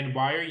 And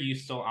why are you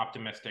still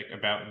optimistic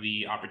about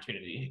the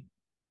opportunity?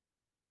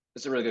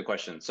 It's a really good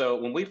question. So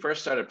when we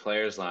first started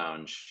Players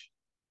Lounge,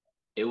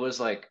 it was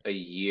like a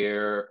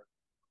year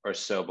or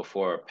so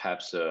before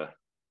PAPSA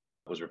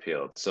was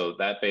repealed. So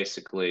that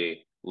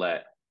basically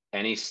let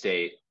any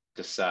state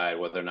decide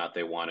whether or not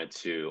they wanted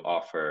to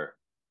offer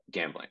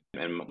gambling,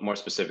 and more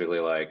specifically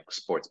like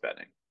sports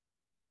betting.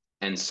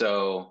 And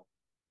so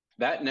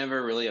that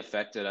never really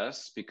affected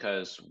us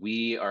because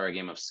we are a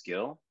game of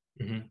skill,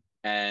 Mm-hmm.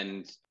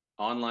 and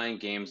online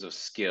games of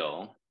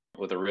skill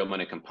with a real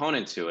money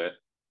component to it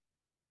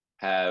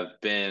have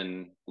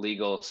been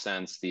legal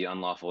since the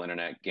Unlawful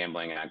Internet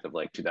Gambling Act of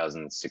like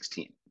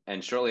 2016.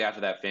 And shortly after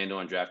that,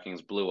 FanDuel and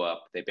DraftKings blew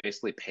up. They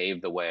basically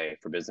paved the way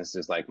for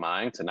businesses like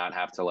mine to not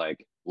have to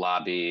like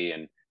lobby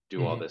and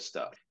do all Mm-hmm. this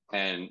stuff.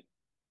 And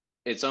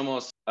it's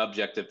almost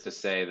objective to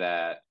say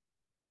that,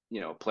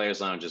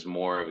 Players Lounge is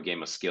more of a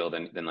game of skill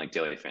than like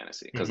daily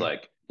fantasy. Because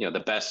Mm-hmm. like, the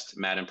best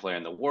Madden player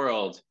in the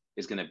world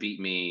is going to beat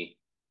me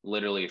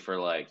literally for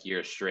like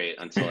years straight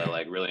until I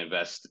like really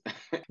invest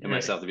in Right.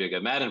 myself to be a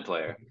good Madden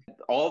player.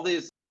 All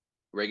these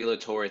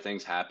regulatory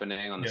things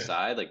happening on the Yeah.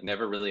 side like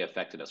never really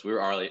affected us. We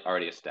were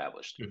already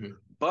established. Mm-hmm.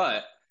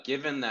 But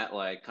given that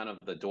like kind of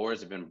the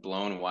doors have been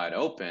blown wide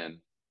open,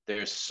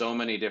 there's so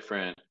many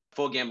different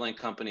full gambling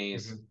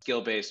companies, Mm-hmm.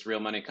 skill-based real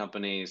money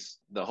companies,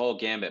 the whole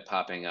gambit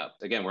popping up.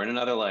 Again, we're in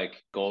another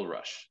like gold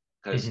rush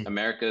because Mm-hmm.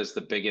 America is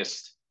the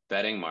biggest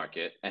betting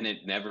market and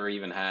it never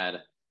even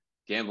had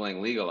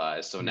gambling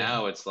legalized. So Yeah.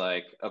 now it's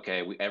like,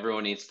 okay,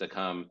 everyone needs to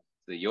come to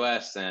the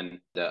US and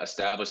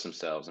establish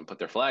themselves and put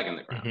their flag in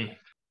the ground. Mm-hmm.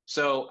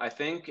 So I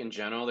think in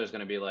general, there's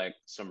going to be like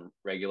some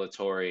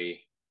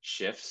regulatory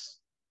shifts.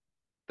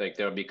 Like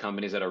there'll be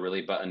companies that are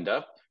really buttoned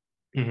up,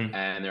 Mm-hmm.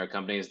 and there are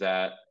companies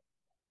that,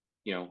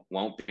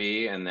 won't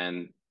be, and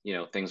then,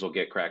 things will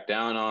get cracked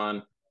down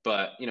on.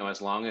 But,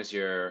 as long as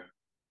you're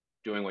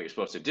doing what you're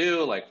supposed to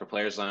do, like for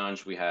Players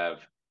Lounge, we have,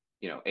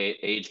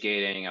 age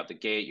gating out the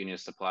gate. You need to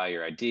supply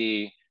your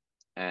ID,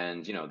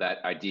 and, that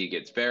ID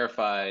gets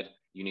verified.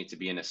 You need to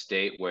be in a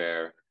state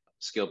where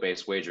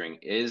skill-based wagering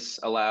is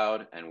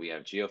allowed, and we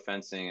have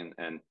geofencing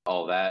and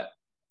all that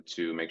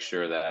to make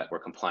sure that we're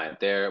compliant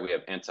there. We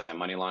have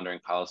anti-money laundering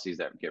policies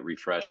that get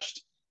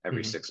refreshed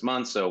every Mm-hmm. 6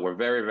 months. So we're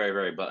very, very,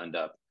 very buttoned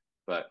up,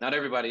 but not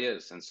everybody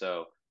is. And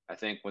so I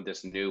think with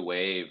this new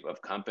wave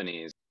of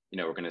companies,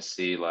 we're going to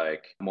see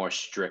like more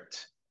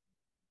strict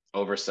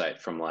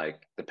oversight from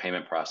like the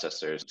payment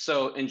processors.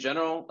 So in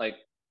general, like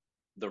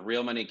the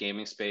real money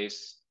gaming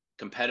space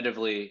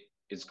competitively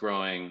is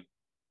growing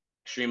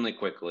extremely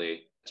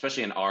quickly,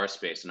 especially in our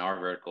space, in our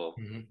vertical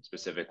Mm-hmm.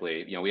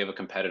 specifically. We have a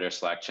competitor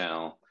Slack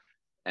channel,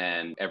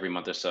 and every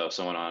month or so,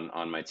 someone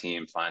on my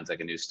team finds like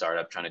a new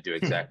startup trying to do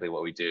exactly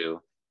what we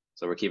do.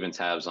 So we're keeping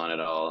tabs on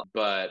it all.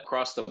 But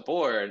across the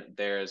board,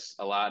 there's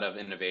a lot of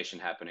innovation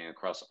happening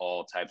across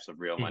all types of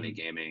real money Mm-hmm.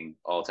 gaming,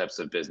 all types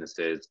of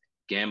businesses,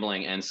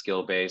 gambling and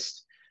skill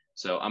based.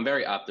 So I'm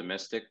very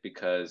optimistic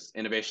because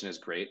innovation is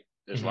great.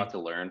 There's a lot Mm-hmm.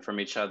 to learn from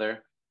each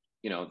other.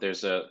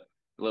 There's a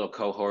little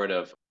cohort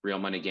of real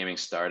money gaming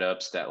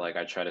startups that like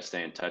I try to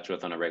stay in touch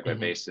with on a regular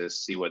Mm-hmm.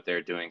 basis, see what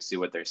they're doing, see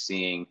what they're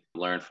seeing,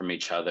 learn from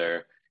each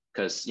other.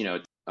 Because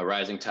a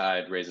rising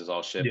tide raises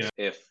all ships. Yeah.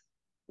 If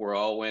we're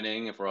all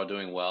winning, if we're all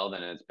doing well,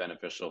 then it's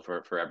beneficial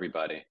for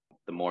everybody.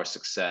 The more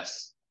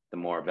success, the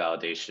more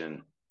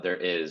validation there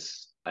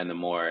is, and the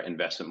more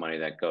investment money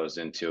that goes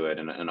into it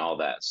and all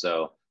that.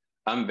 So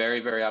I'm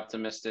very, very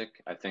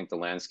optimistic. I think the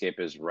landscape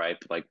is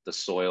ripe, like the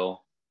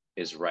soil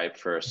is ripe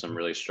for some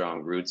really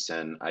strong roots.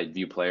 And I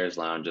view Players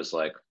Lounge as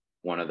like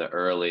one of the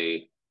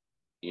early,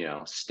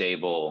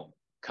 stable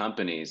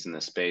companies in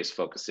the space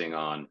focusing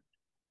on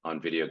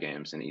video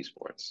games and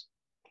esports.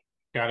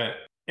 Got it.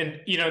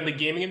 And the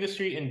gaming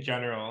industry in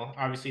general,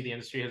 obviously the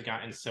industry has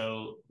gotten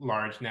so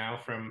large now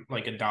from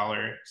like a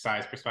dollar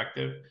size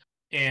perspective.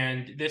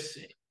 And this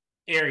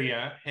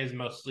area has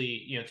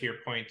mostly, to your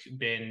point,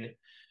 been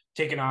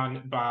taken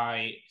on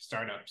by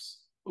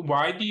startups.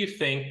 Why do you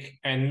think,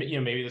 and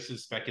maybe this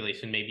is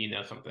speculation, maybe you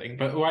know something,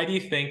 but why do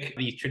you think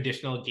the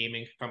traditional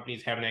gaming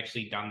companies haven't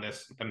actually done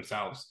this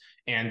themselves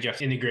and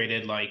just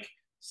integrated like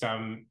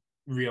some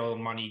real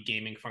money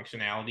gaming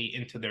functionality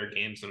into their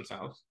games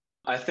themselves?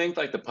 I think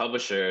like the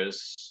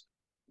publishers,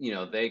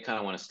 they kind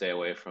of want to stay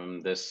away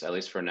from this, at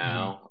least for Mm-hmm.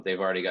 now. They've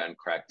already gotten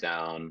cracked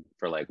down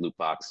for like loot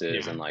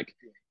boxes Yeah. and like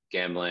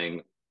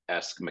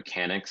gambling-esque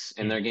mechanics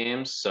in Mm-hmm. their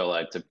games. So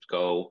like to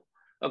go,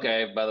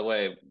 okay, by the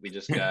way, we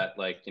just got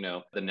like,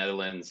 the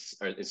Netherlands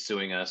is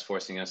suing us,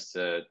 forcing us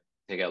to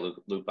take out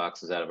loot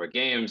boxes out of our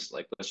games.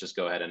 Like, let's just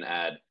go ahead and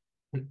add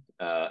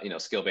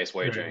skill-based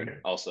Right, wagering right.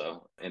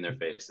 also in their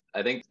face.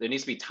 I think there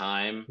needs to be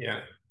time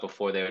Yeah.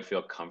 before they would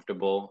feel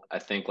comfortable. I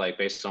think like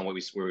based on what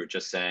we were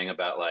just saying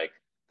about like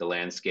the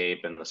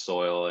landscape and the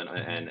soil and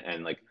Mm-hmm.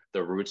 and like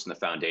the roots and the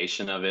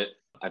foundation of it,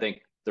 I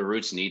think the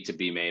roots need to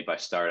be made by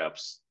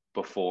startups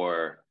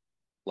before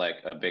like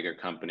a bigger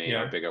company or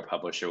a Yeah. bigger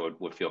publisher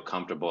would feel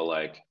comfortable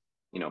like,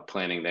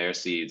 planting their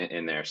seeds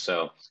in there.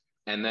 So,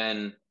 and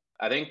then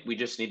I think we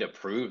just need to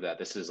prove that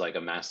this is like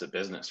a massive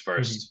business Mm-hmm.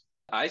 first.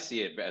 I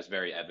see it as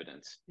very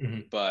evident,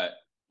 Mm-hmm. but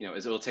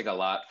it will take a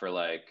lot for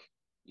like,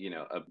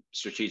 a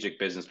strategic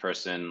business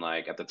person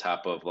like at the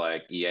top of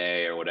like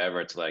EA or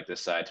whatever to like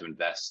decide to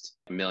invest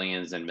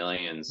millions and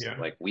millions Yeah.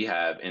 like we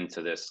have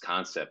into this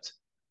concept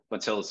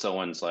until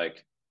someone's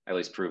like at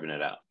least proven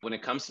it out. When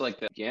it comes to like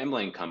the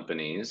gambling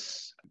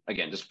companies,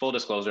 again, just full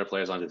disclosure,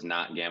 Players Lounge is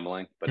not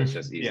gambling, but it's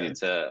just easy Yeah.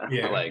 to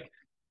Yeah. like,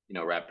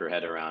 wrap your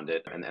head around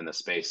it and the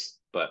space.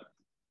 But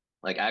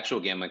like actual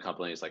gambling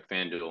companies like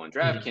FanDuel and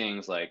Mhm.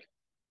 DraftKings, like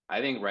I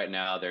think right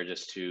now they're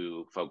just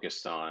too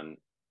focused on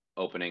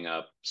opening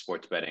up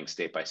sports betting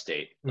state by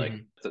state. Like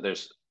Mhm. so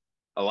there's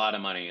a lot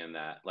of money in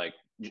that. Like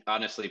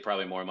honestly,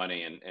 probably more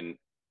money in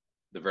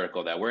the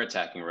vertical that we're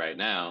attacking right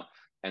now.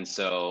 And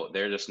so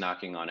they're just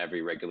knocking on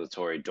every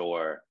regulatory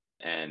door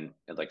and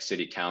like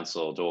city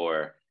council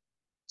door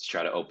to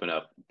try to open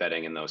up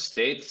betting in those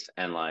states.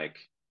 And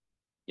like,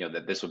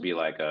 that this would be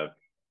like a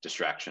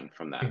distraction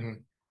from that.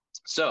 Mhm.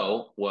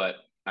 So what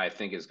I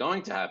think is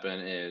going to happen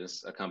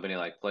is a company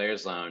like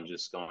Players Lounge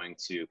is going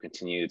to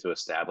continue to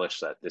establish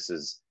that this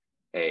is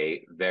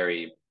a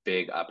very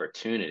big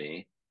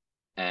opportunity.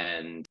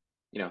 And,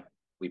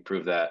 we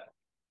prove that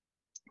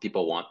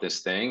people want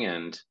this thing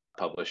and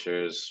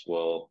publishers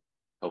will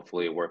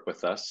hopefully work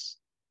with us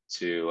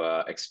to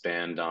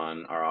expand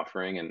on our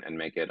offering and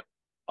make it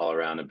all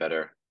around a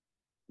better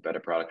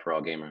product for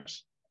all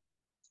gamers.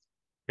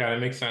 Yeah,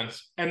 that makes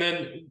sense. And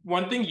then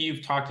one thing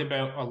you've talked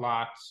about a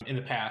lot in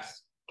the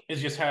past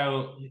is just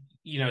how,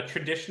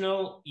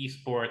 traditional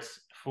esports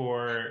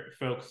for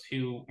folks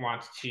who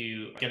want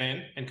to get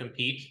in and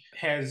compete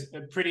has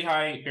a pretty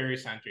high barrier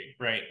to entry,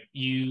 right?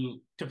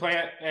 To play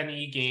at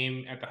any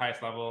game at the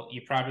highest level,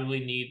 you probably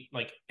need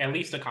like at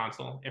least a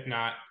console, if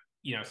not,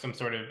 some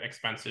sort of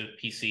expensive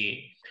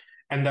PC.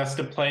 And thus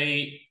to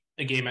play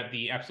a game at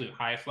the absolute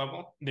highest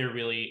level, they're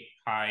really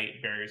high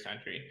barriers to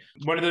entry.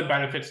 One of the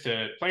benefits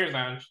to Players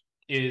Lounge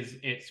is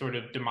it sort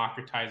of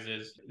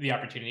democratizes the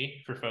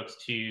opportunity for folks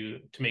to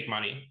make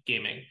money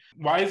gaming.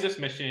 Why is this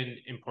mission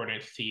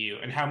important to you,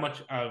 and how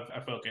much of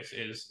a focus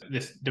is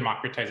this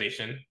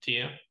democratization to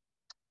you?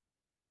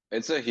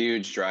 It's a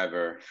huge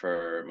driver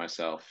for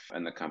myself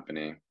and the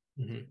company.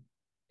 Mm-hmm.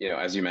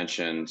 As you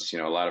mentioned,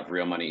 a lot of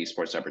real money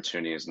esports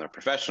opportunities in the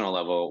professional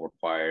level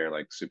require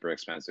like super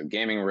expensive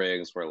gaming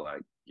rigs where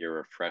like your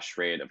refresh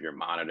rate of your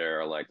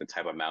monitor or like the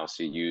type of mouse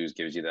you use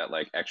gives you that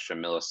like extra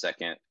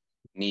millisecond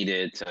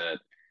needed to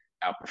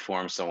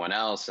outperform someone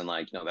else. And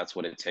like, that's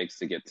what it takes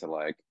to get to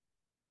like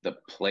the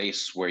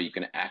place where you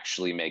can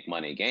actually make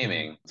money Mm-hmm.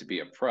 gaming to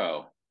be a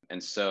pro.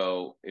 And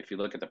so if you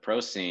look at the pro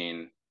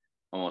scene,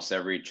 almost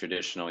every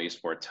traditional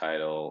esport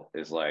title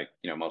is like,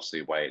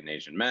 mostly white and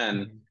Asian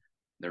men. Mm-hmm.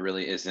 There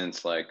really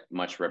isn't like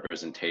much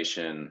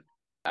representation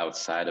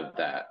outside of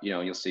that.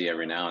 You'll see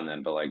every now and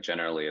then, but like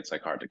generally it's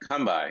like hard to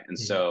come by. And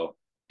Mm-hmm. so,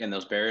 and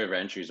those barrier of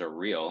entries are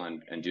real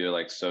and due to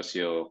like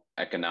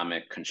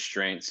socioeconomic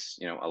constraints,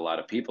 a lot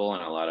of people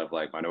and a lot of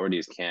like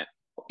minorities can't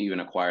even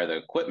acquire the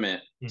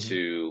equipment Mm-hmm.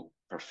 to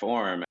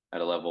perform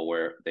at a level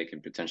where they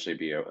can potentially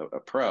be a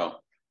pro.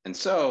 And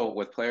so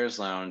with Players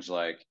Lounge,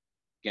 like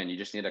again, you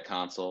just need a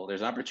console.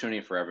 There's an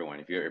opportunity for everyone.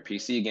 If you're a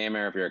PC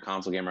gamer, if you're a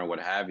console gamer, what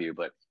have you,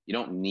 but you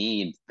don't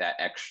need that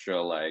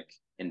extra like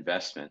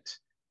investment.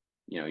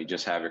 You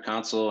just have your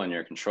console and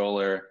your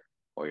controller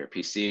or your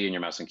PC and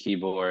your mouse and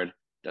keyboard.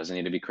 Doesn't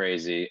need to be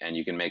crazy, and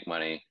you can make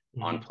money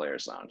on Mm-hmm.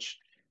 Players Lounge.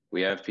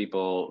 We have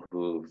people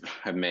who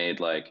have made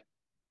like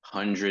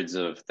hundreds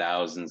of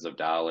thousands of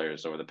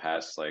dollars over the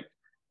past like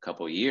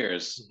couple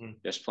years Mm-hmm.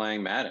 just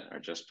playing Madden or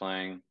just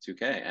playing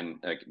 2K. And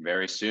like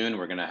very soon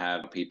we're gonna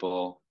have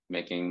people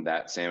making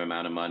that same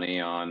amount of money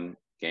on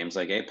games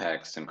like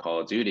Apex and Call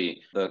of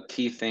Duty. The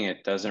key thing,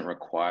 it doesn't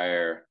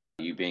require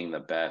you being the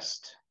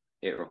best.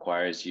 It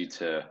requires you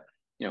to,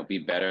 be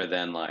better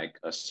than like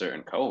a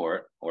certain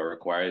cohort, or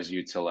requires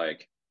you to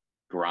like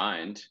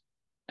grind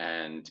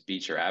and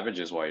beat your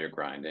averages while you're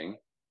grinding.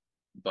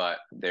 But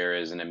there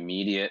is an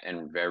immediate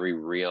and very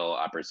real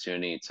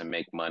opportunity to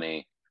make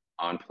money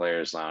on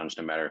Players Lounge,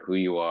 no matter who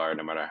you are,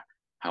 no matter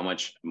how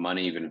much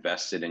money you've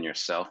invested in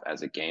yourself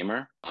as a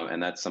gamer.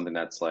 And that's something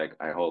that's like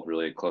I hold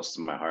really close to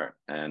my heart.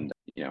 And,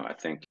 I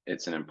think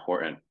it's an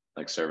important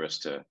like service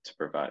to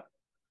provide.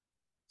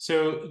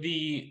 So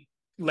the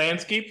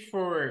landscape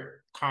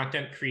for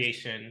content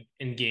creation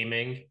in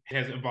gaming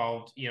has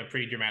evolved,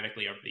 pretty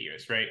dramatically over the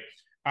years, right?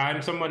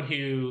 I'm someone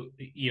who,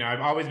 I've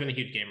always been a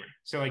huge gamer.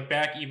 So like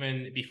back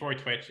even before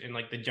Twitch in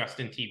like the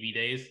Justin TV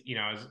days,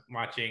 I was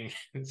watching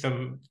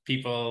some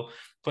people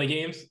play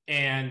games.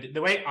 And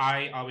the way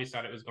I always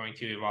thought it was going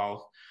to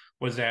evolve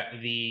was that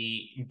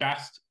the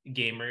best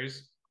gamers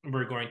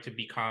were going to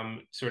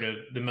become sort of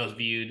the most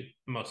viewed,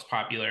 most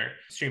popular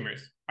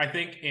streamers. I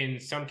think in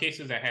some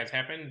cases that has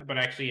happened, but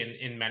actually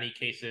in many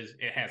cases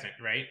it hasn't,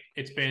 right?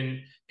 It's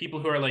been people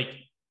who are like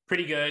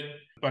pretty good,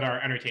 but are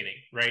entertaining,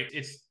 right?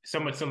 It's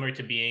somewhat similar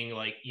to being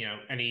like,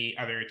 any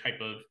other type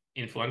of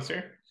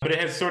influencer, but it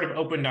has sort of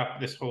opened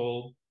up this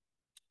whole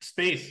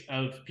space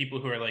of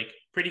people who are like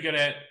pretty good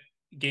at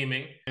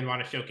gaming and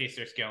want to showcase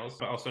their skills,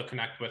 but also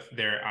connect with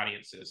their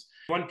audiences.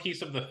 One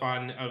piece of the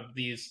fun of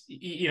these,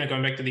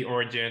 going back to the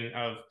origin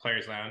of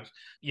Players Lounge,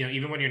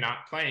 even when you're not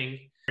playing,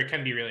 it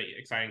can be really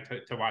exciting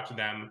to watch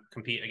them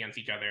compete against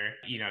each other,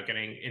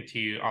 getting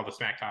into all the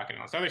smack talk and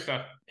all this other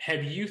stuff.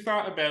 Have you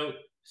thought about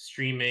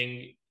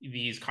streaming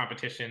these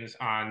competitions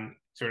on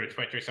sort of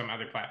Twitch or some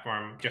other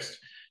platform just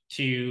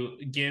to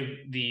give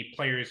the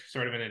players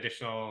sort of an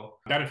additional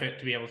benefit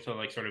to be able to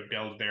like sort of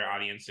build their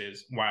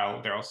audiences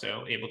while they're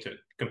also able to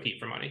compete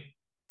for money.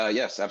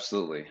 Yes,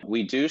 absolutely.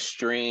 We do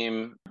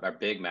stream our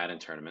big Madden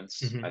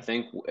tournaments. I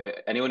think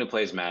anyone who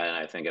plays Madden,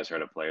 I think, has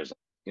heard of players.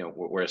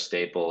 We're a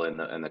staple in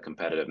the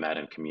competitive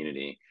Madden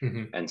community,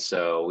 and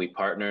so we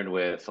partnered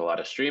with a lot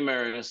of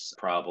streamers,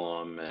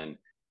 Problem and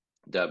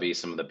Dubby,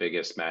 some of the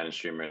biggest Madden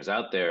streamers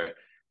out there,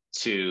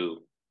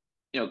 to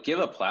give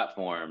a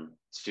platform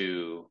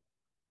to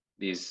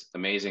these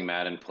amazing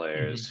Madden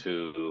players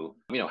who,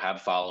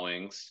 have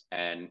followings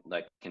and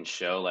like can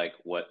show like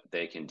what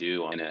they can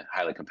do in a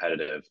highly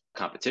competitive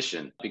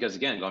competition. Because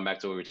again, going back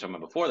to what we were talking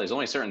about before, there's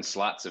only certain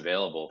slots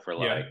available for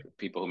like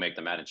people who make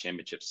the Madden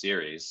Championship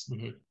Series.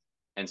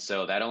 And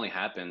so that only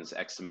happens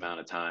X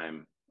amount of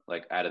time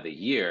like out of the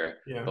year.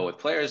 But with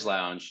Players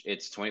Lounge,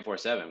 it's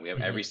 24/7. We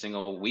have every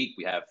single week,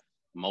 we have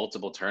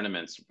multiple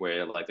tournaments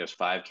where like there's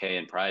 5K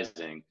in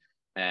prizing,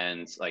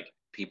 and like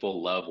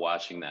people love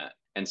watching that.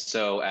 And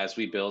so as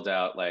we build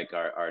out like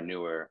our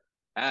newer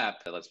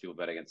app that lets people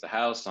bet against the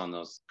house on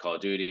those Call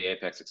of Duty,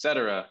 Apex,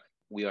 etc.,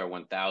 we are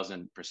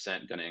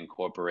 1000% going to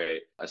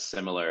incorporate a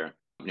similar,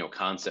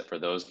 concept for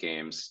those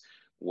games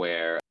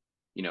where,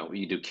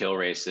 you do kill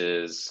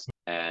races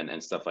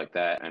and stuff like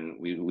that. And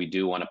we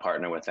do want to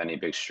partner with any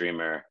big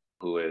streamer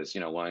who is,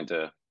 willing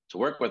to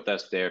work with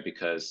us there,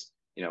 because,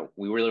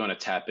 we really want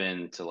to tap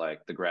into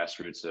like the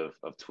grassroots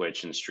of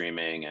Twitch and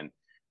streaming. And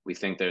we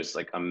think there's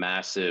like a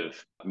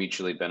massive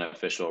mutually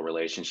beneficial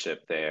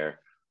relationship there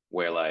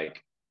where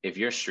like if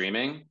you're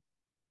streaming,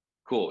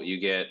 cool, you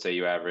get, say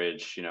you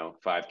average,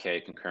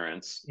 5K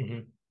concurrence.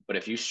 But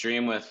if you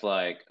stream with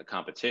like a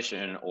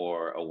competition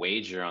or a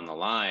wager on the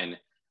line,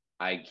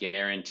 I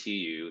guarantee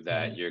you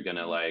that you're going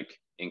to like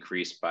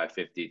increase by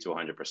 50 to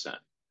 100%.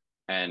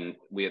 And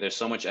there's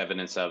so much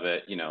evidence of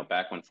it,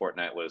 back when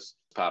Fortnite was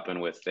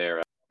popping with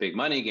their big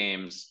money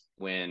games,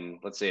 when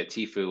let's say a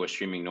Tfue was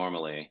streaming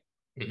normally,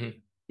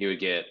 you would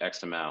get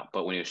X amount.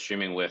 But when he was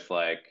streaming with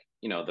like,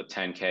 the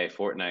 10K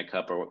Fortnite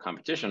Cup or what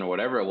competition or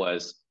whatever it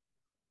was,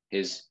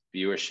 his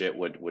viewership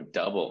would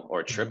double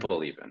or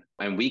triple even.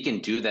 And we can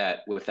do that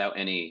without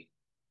any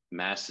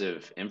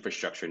massive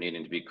infrastructure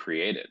needing to be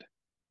created.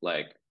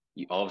 Like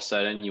all of a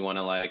sudden you want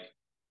to like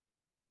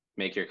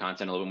make your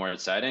content a little bit more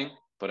exciting,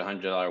 put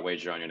 $100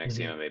 wager on your next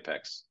game of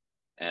Apex.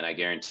 And I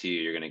guarantee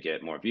you're going to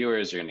get more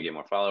viewers, you're going to get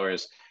more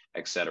followers,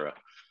 etc.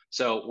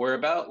 So we're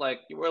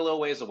a little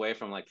ways away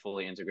from like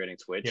fully integrating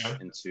Twitch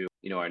into,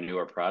 our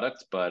newer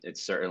product, but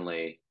it's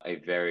certainly a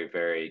very,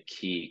 very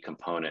key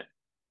component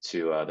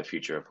to the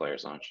future of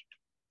Players Launch.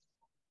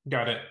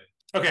 Got it.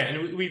 Okay.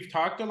 And we've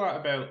talked a lot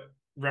about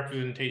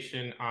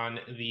representation on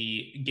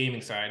the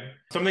gaming side.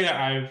 Something that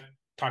I've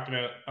talked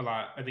about a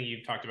lot, I think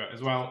you've talked about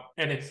as well,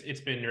 and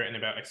it's been written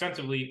about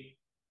extensively,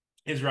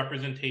 is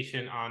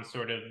representation on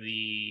sort of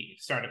the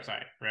startup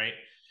side, right?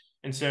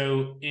 And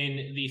so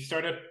in the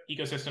startup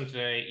ecosystem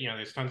today,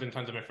 there's tons and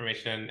tons of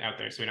information out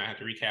there, so we don't have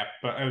to recap,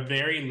 but a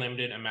very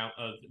limited amount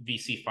of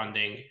VC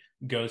funding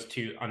goes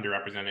to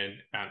underrepresented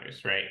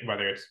founders, right?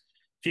 Whether it's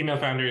female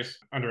founders,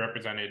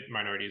 underrepresented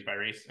minorities by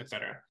race,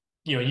 etc.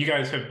 You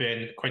guys have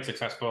been quite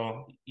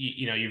successful.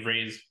 You've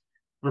raised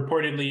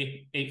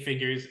reportedly 8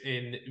 figures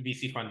in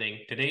VC funding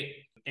to date.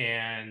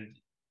 And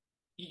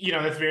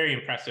that's very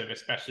impressive,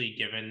 especially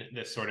given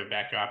this sort of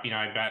backdrop.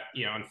 I bet,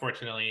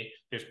 unfortunately,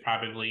 there's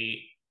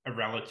probably a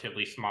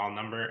relatively small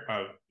number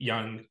of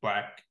young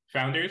Black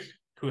founders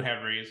who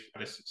have raised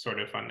this sort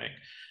of funding.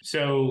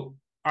 So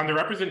on the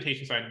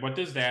representation side, what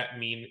does that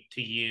mean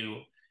to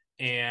you?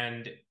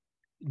 And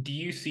do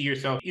you see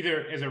yourself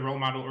either as a role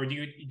model, or do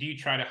you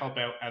try to help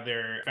out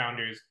other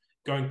founders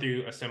going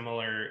through a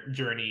similar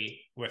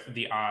journey with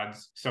the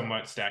odds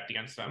somewhat stacked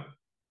against them?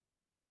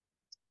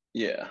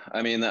 Yeah,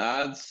 I mean, the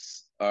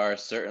odds are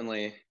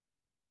certainly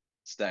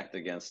stacked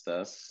against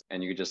us,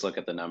 and you could just look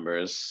at the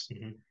numbers.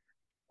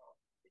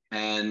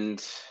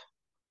 And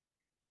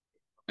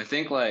I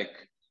think like,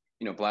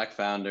 Black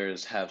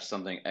founders have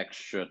something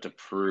extra to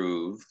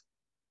prove,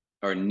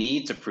 or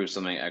need to prove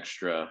something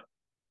extra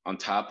on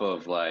top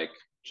of like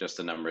just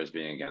the numbers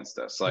being against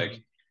us.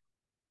 Like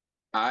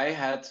I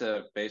had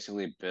to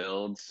basically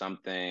build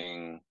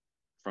something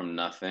from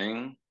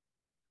nothing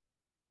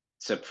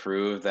to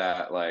prove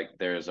that like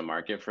there's a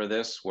market for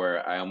this,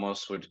 where I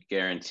almost would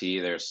guarantee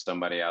there's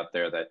somebody out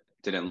there that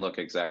didn't look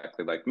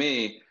exactly like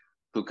me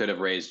who could have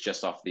raised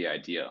just off the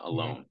idea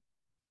alone.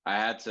 I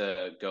had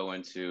to go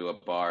into a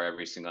bar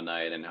every single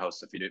night and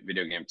host a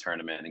video game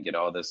tournament and get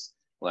all this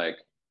like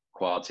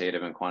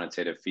qualitative and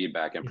quantitative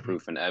feedback and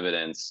proof and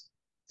evidence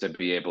to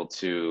be able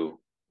to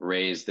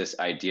raise this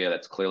idea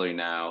that's clearly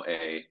now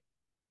a,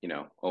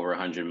 over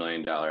 $100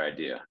 million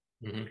idea.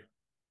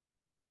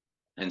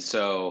 And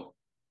so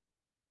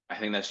I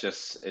think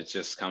it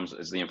just comes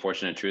as the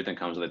unfortunate truth and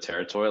comes with the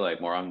territory.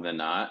 Like more often than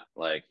not,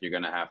 like you're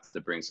going to have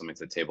to bring something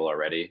to the table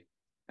already.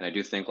 And I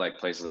do think like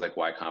places like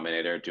Y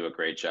Combinator do a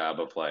great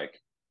job of like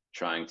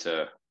trying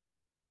to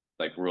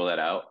like rule that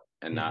out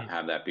and not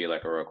have that be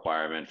like a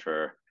requirement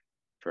for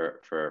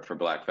for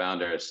Black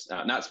founders,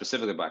 not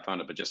specifically Black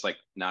founder, but just like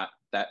not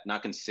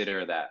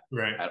consider that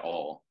Right. at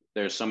all.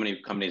 There's so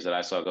many companies that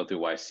I saw go through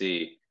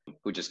YC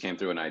who just came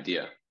through an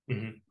idea.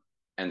 Mm-hmm.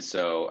 And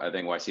so I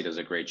think YC does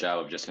a great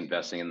job of just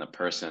investing in the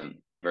person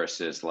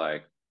versus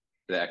like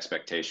the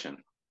expectation.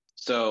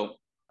 So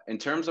in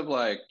terms of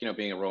like,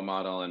 being a role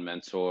model and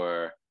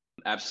mentor,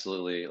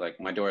 absolutely. Like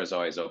my door is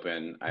always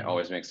open. I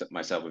always make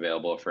myself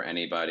available for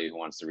anybody who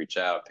wants to reach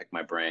out, pick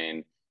my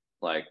brain,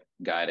 like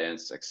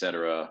guidance,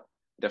 etc.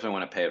 Definitely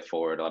want to pay it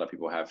forward. A lot of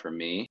people have for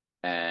me.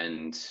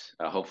 And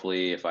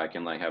hopefully if I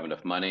can like have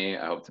enough money,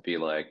 I hope to be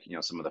like,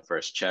 some of the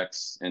first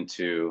checks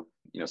into,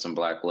 some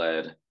Black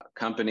led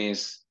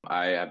companies.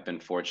 I have been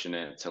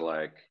fortunate to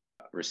like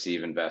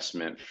receive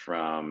investment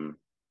from,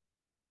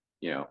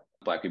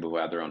 Black people who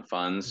have their own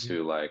funds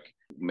who like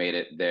made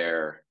it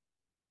their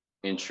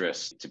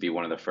interest to be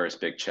one of the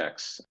first big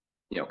checks.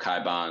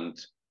 Kai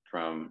Bond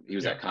he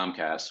was at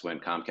Comcast when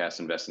Comcast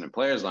invested in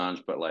Players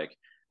Lounge, but like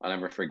I'll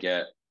never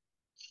forget,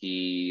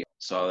 he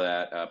saw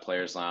that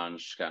Players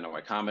Lounge got into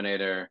Y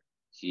Combinator.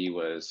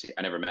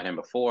 I never met him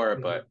before,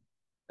 but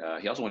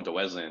he also went to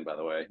Wesleyan, by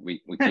the way.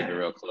 We keep it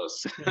real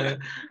close,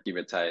 keep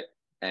it tight.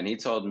 And he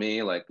told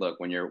me like, look,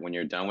 when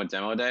you're done with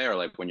demo day, or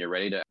like when you're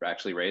ready to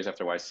actually raise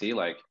after YC,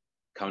 like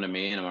come to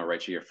me and I'm gonna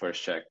write you your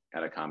first check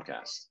at a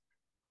Comcast.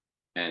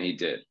 And he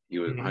did. He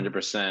was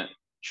 100%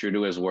 true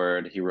to his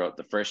word. He wrote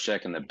the first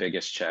check and the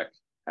biggest check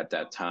at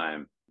that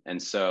time.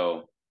 And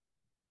so,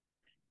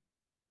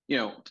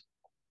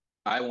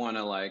 I want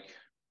to like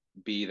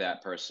be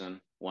that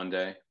person one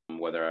day,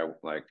 whether I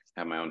like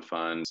have my own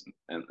funds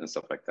and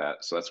stuff like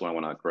that. So that's what I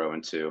want to grow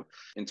into.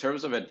 In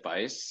terms of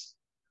advice,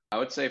 I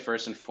would say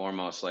first and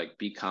foremost, like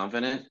be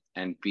confident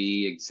and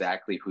be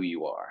exactly who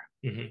you are.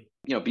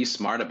 Be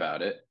smart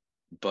about it,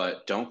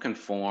 but don't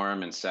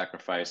conform and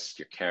sacrifice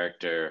your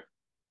character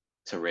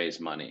to raise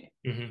money.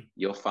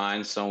 You'll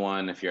find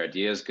someone, if your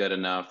idea is good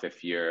enough,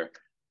 if you're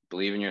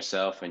believe in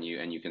yourself and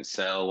you can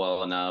sell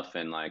well enough,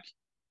 and like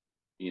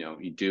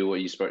you do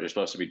what you're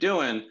supposed to be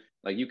doing,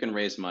 like you can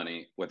raise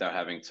money without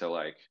having to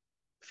like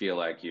feel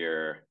like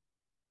you're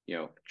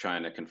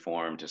trying to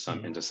conform to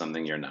into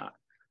something you're not.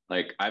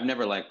 Like I've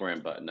never liked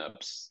wearing button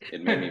ups.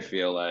 It made me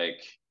feel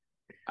like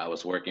I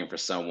was working for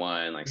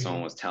someone, like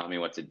someone was telling me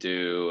what to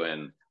do,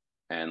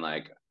 and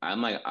like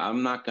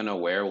I'm not gonna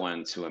wear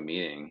one to a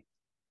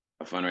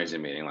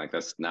fundraising meeting. Like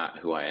that's not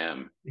who I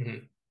am.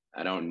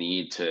 I don't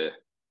need to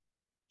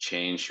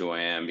change who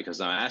I am because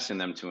I'm asking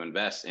them to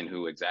invest in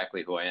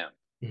exactly who I am.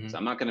 So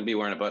I'm not going to be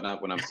wearing a button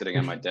up when I'm sitting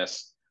at my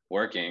desk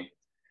working.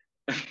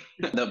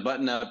 The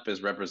button up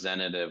is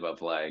representative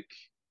of like,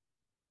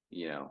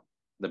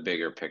 the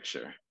bigger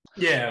picture.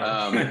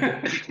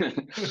 Yeah.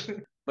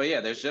 But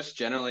yeah, there's just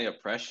generally a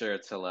pressure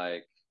to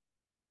like,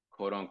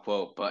 quote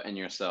unquote, button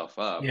yourself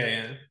up.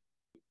 Yeah.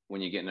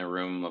 When you get in a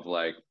room of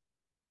like,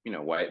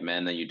 white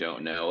men that you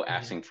don't know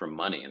asking for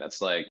money.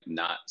 That's like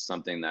not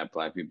something that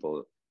Black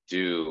people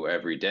do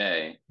every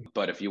day.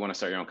 But if you want to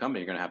start your own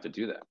company, you're going to have to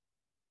do that.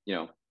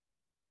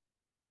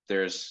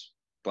 There's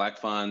Black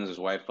funds, there's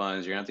white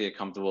funds. You're going to have to get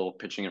comfortable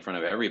pitching in front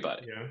of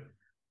everybody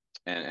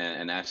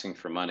and asking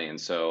for money. And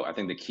so I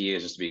think the key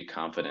is just to be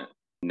confident,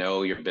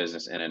 know your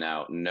business in and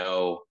out,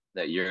 know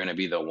that you're going to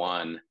be the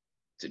one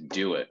to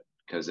do it.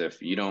 Because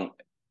if you don't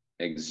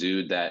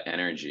exude that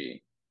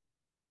energy,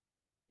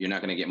 you're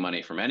not going to get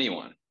money from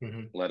anyone,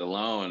 let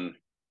alone,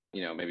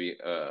 maybe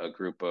a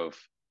group of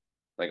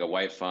like a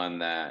white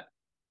fund that,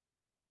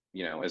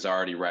 is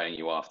already writing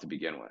you off to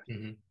begin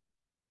with,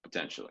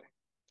 potentially.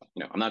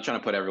 I'm not trying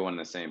to put everyone in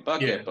the same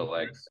bucket, but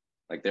like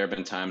there have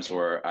been times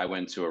where I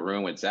went to a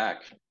room with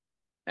Zach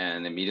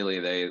and immediately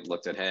they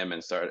looked at him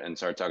and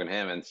started talking to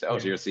him and said, oh,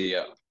 so you're a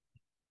CEO.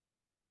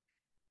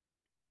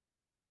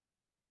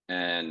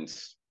 And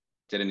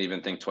didn't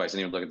even think twice,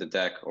 didn't even look at the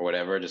deck or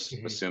whatever, just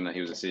assumed that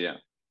he was a CEO.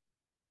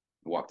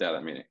 Walked out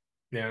of that meeting.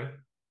 Yeah.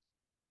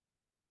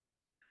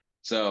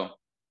 So,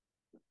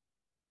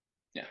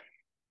 yeah.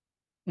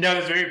 No,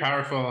 that's very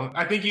powerful.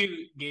 I think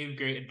you gave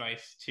great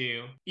advice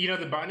too.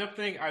 The button up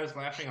thing, I was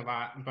laughing a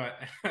lot, but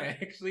I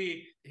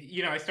actually,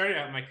 I started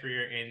out my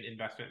career in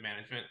investment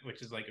management,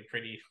 which is like a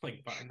pretty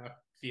like button up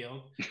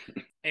field.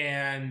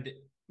 And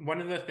one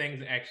of the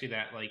things actually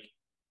that like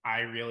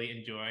I really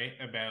enjoy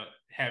about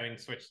having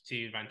switched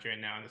to venture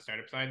and now on the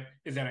startup side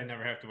is that I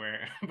never have to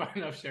wear a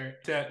button-up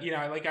shirt. So,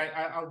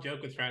 I'll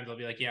joke with friends. I'll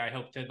be like, yeah, I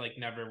hope to like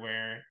never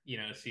wear,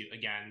 a suit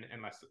again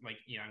unless like,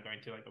 I'm going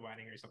to like a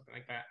wedding or something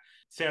like that.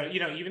 So,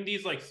 even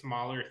these like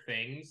smaller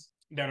things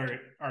that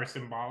are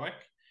symbolic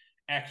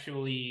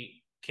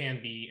actually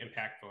can be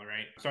impactful,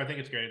 right? So I think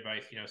it's great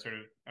advice, sort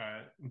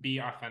of be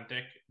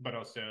authentic, but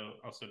also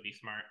be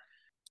smart.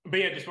 But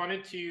yeah, just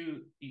wanted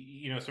to,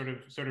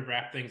 sort of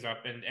wrap things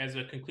up. And as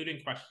a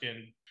concluding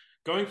question,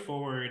 going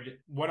forward,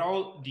 what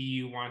all do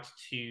you want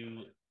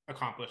to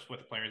accomplish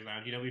with Players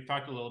Lounge? We've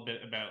talked a little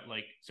bit about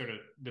like sort of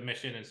the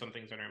mission and some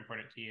things that are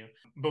important to you.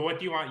 But what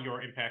do you want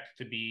your impact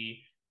to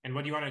be? And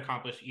what do you want to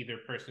accomplish either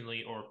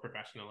personally or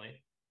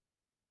professionally?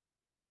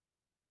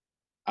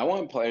 I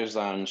want Players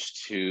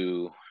Lounge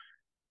to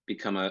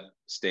become a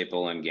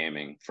staple in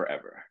gaming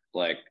forever,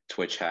 like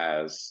Twitch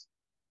has,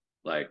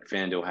 like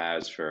FanDuel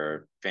has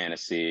for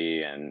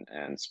fantasy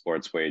and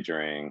sports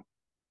wagering.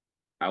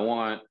 I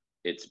want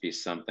it to be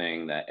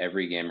something that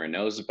every gamer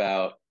knows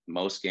about,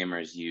 most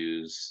gamers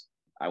use.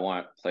 I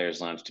want Players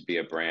Lounge to be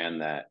a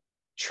brand that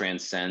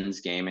transcends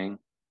gaming,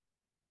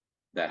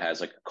 that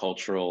has like a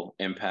cultural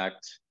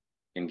impact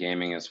in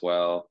gaming as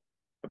well,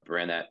 a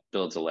brand that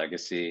builds a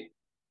legacy.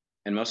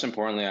 And most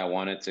importantly, I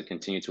want it to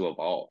continue to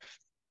evolve.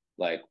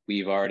 Like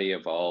we've already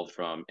evolved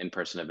from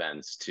in-person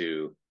events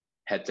to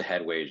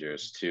head-to-head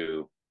wagers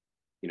to,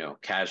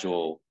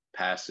 casual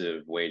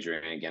passive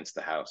wagering against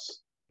the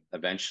house.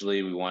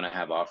 Eventually, we want to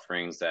have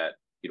offerings that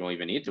you don't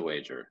even need to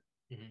wager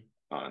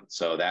on.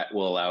 So that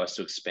will allow us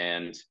to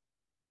expand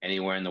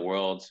anywhere in the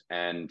world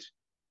and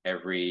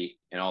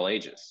in all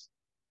ages.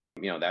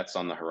 That's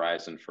on the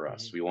horizon for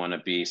us. We want to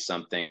be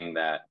something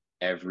that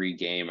every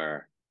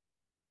gamer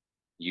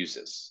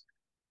uses.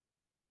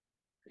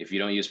 If you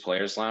don't use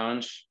Players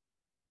Lounge,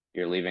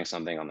 you're leaving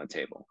something on the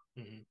table.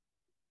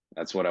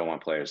 That's what I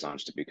want Players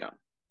Lounge to become.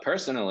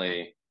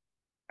 Personally,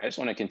 I just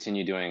want to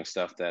continue doing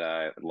stuff that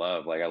I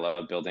love. Like I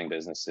love building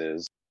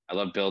businesses. I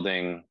love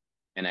building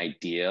an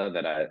idea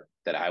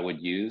that I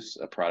would use,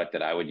 a product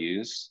that I would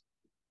use,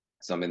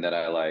 something that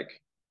I like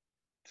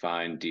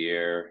find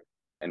dear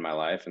in my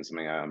life and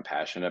something I'm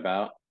passionate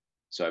about.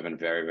 So I've been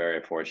very,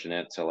 very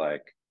fortunate to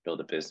like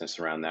build a business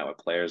around that with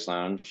Players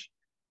Lounge.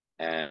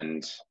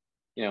 And,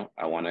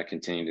 I want to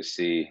continue to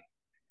see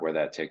where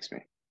that takes me.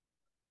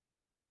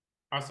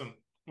 Awesome.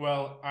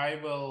 Well, I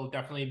will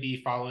definitely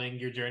be following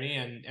your journey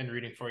and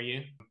rooting for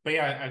you. But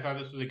yeah, I thought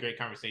this was a great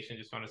conversation.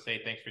 Just want to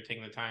say thanks for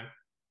taking the time.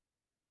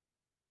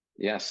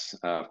 Yes,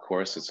 of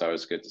course. It's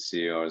always good to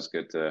see you. Always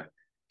good to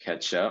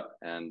catch up.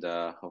 And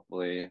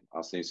hopefully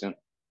I'll see you soon.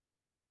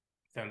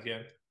 Sounds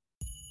good.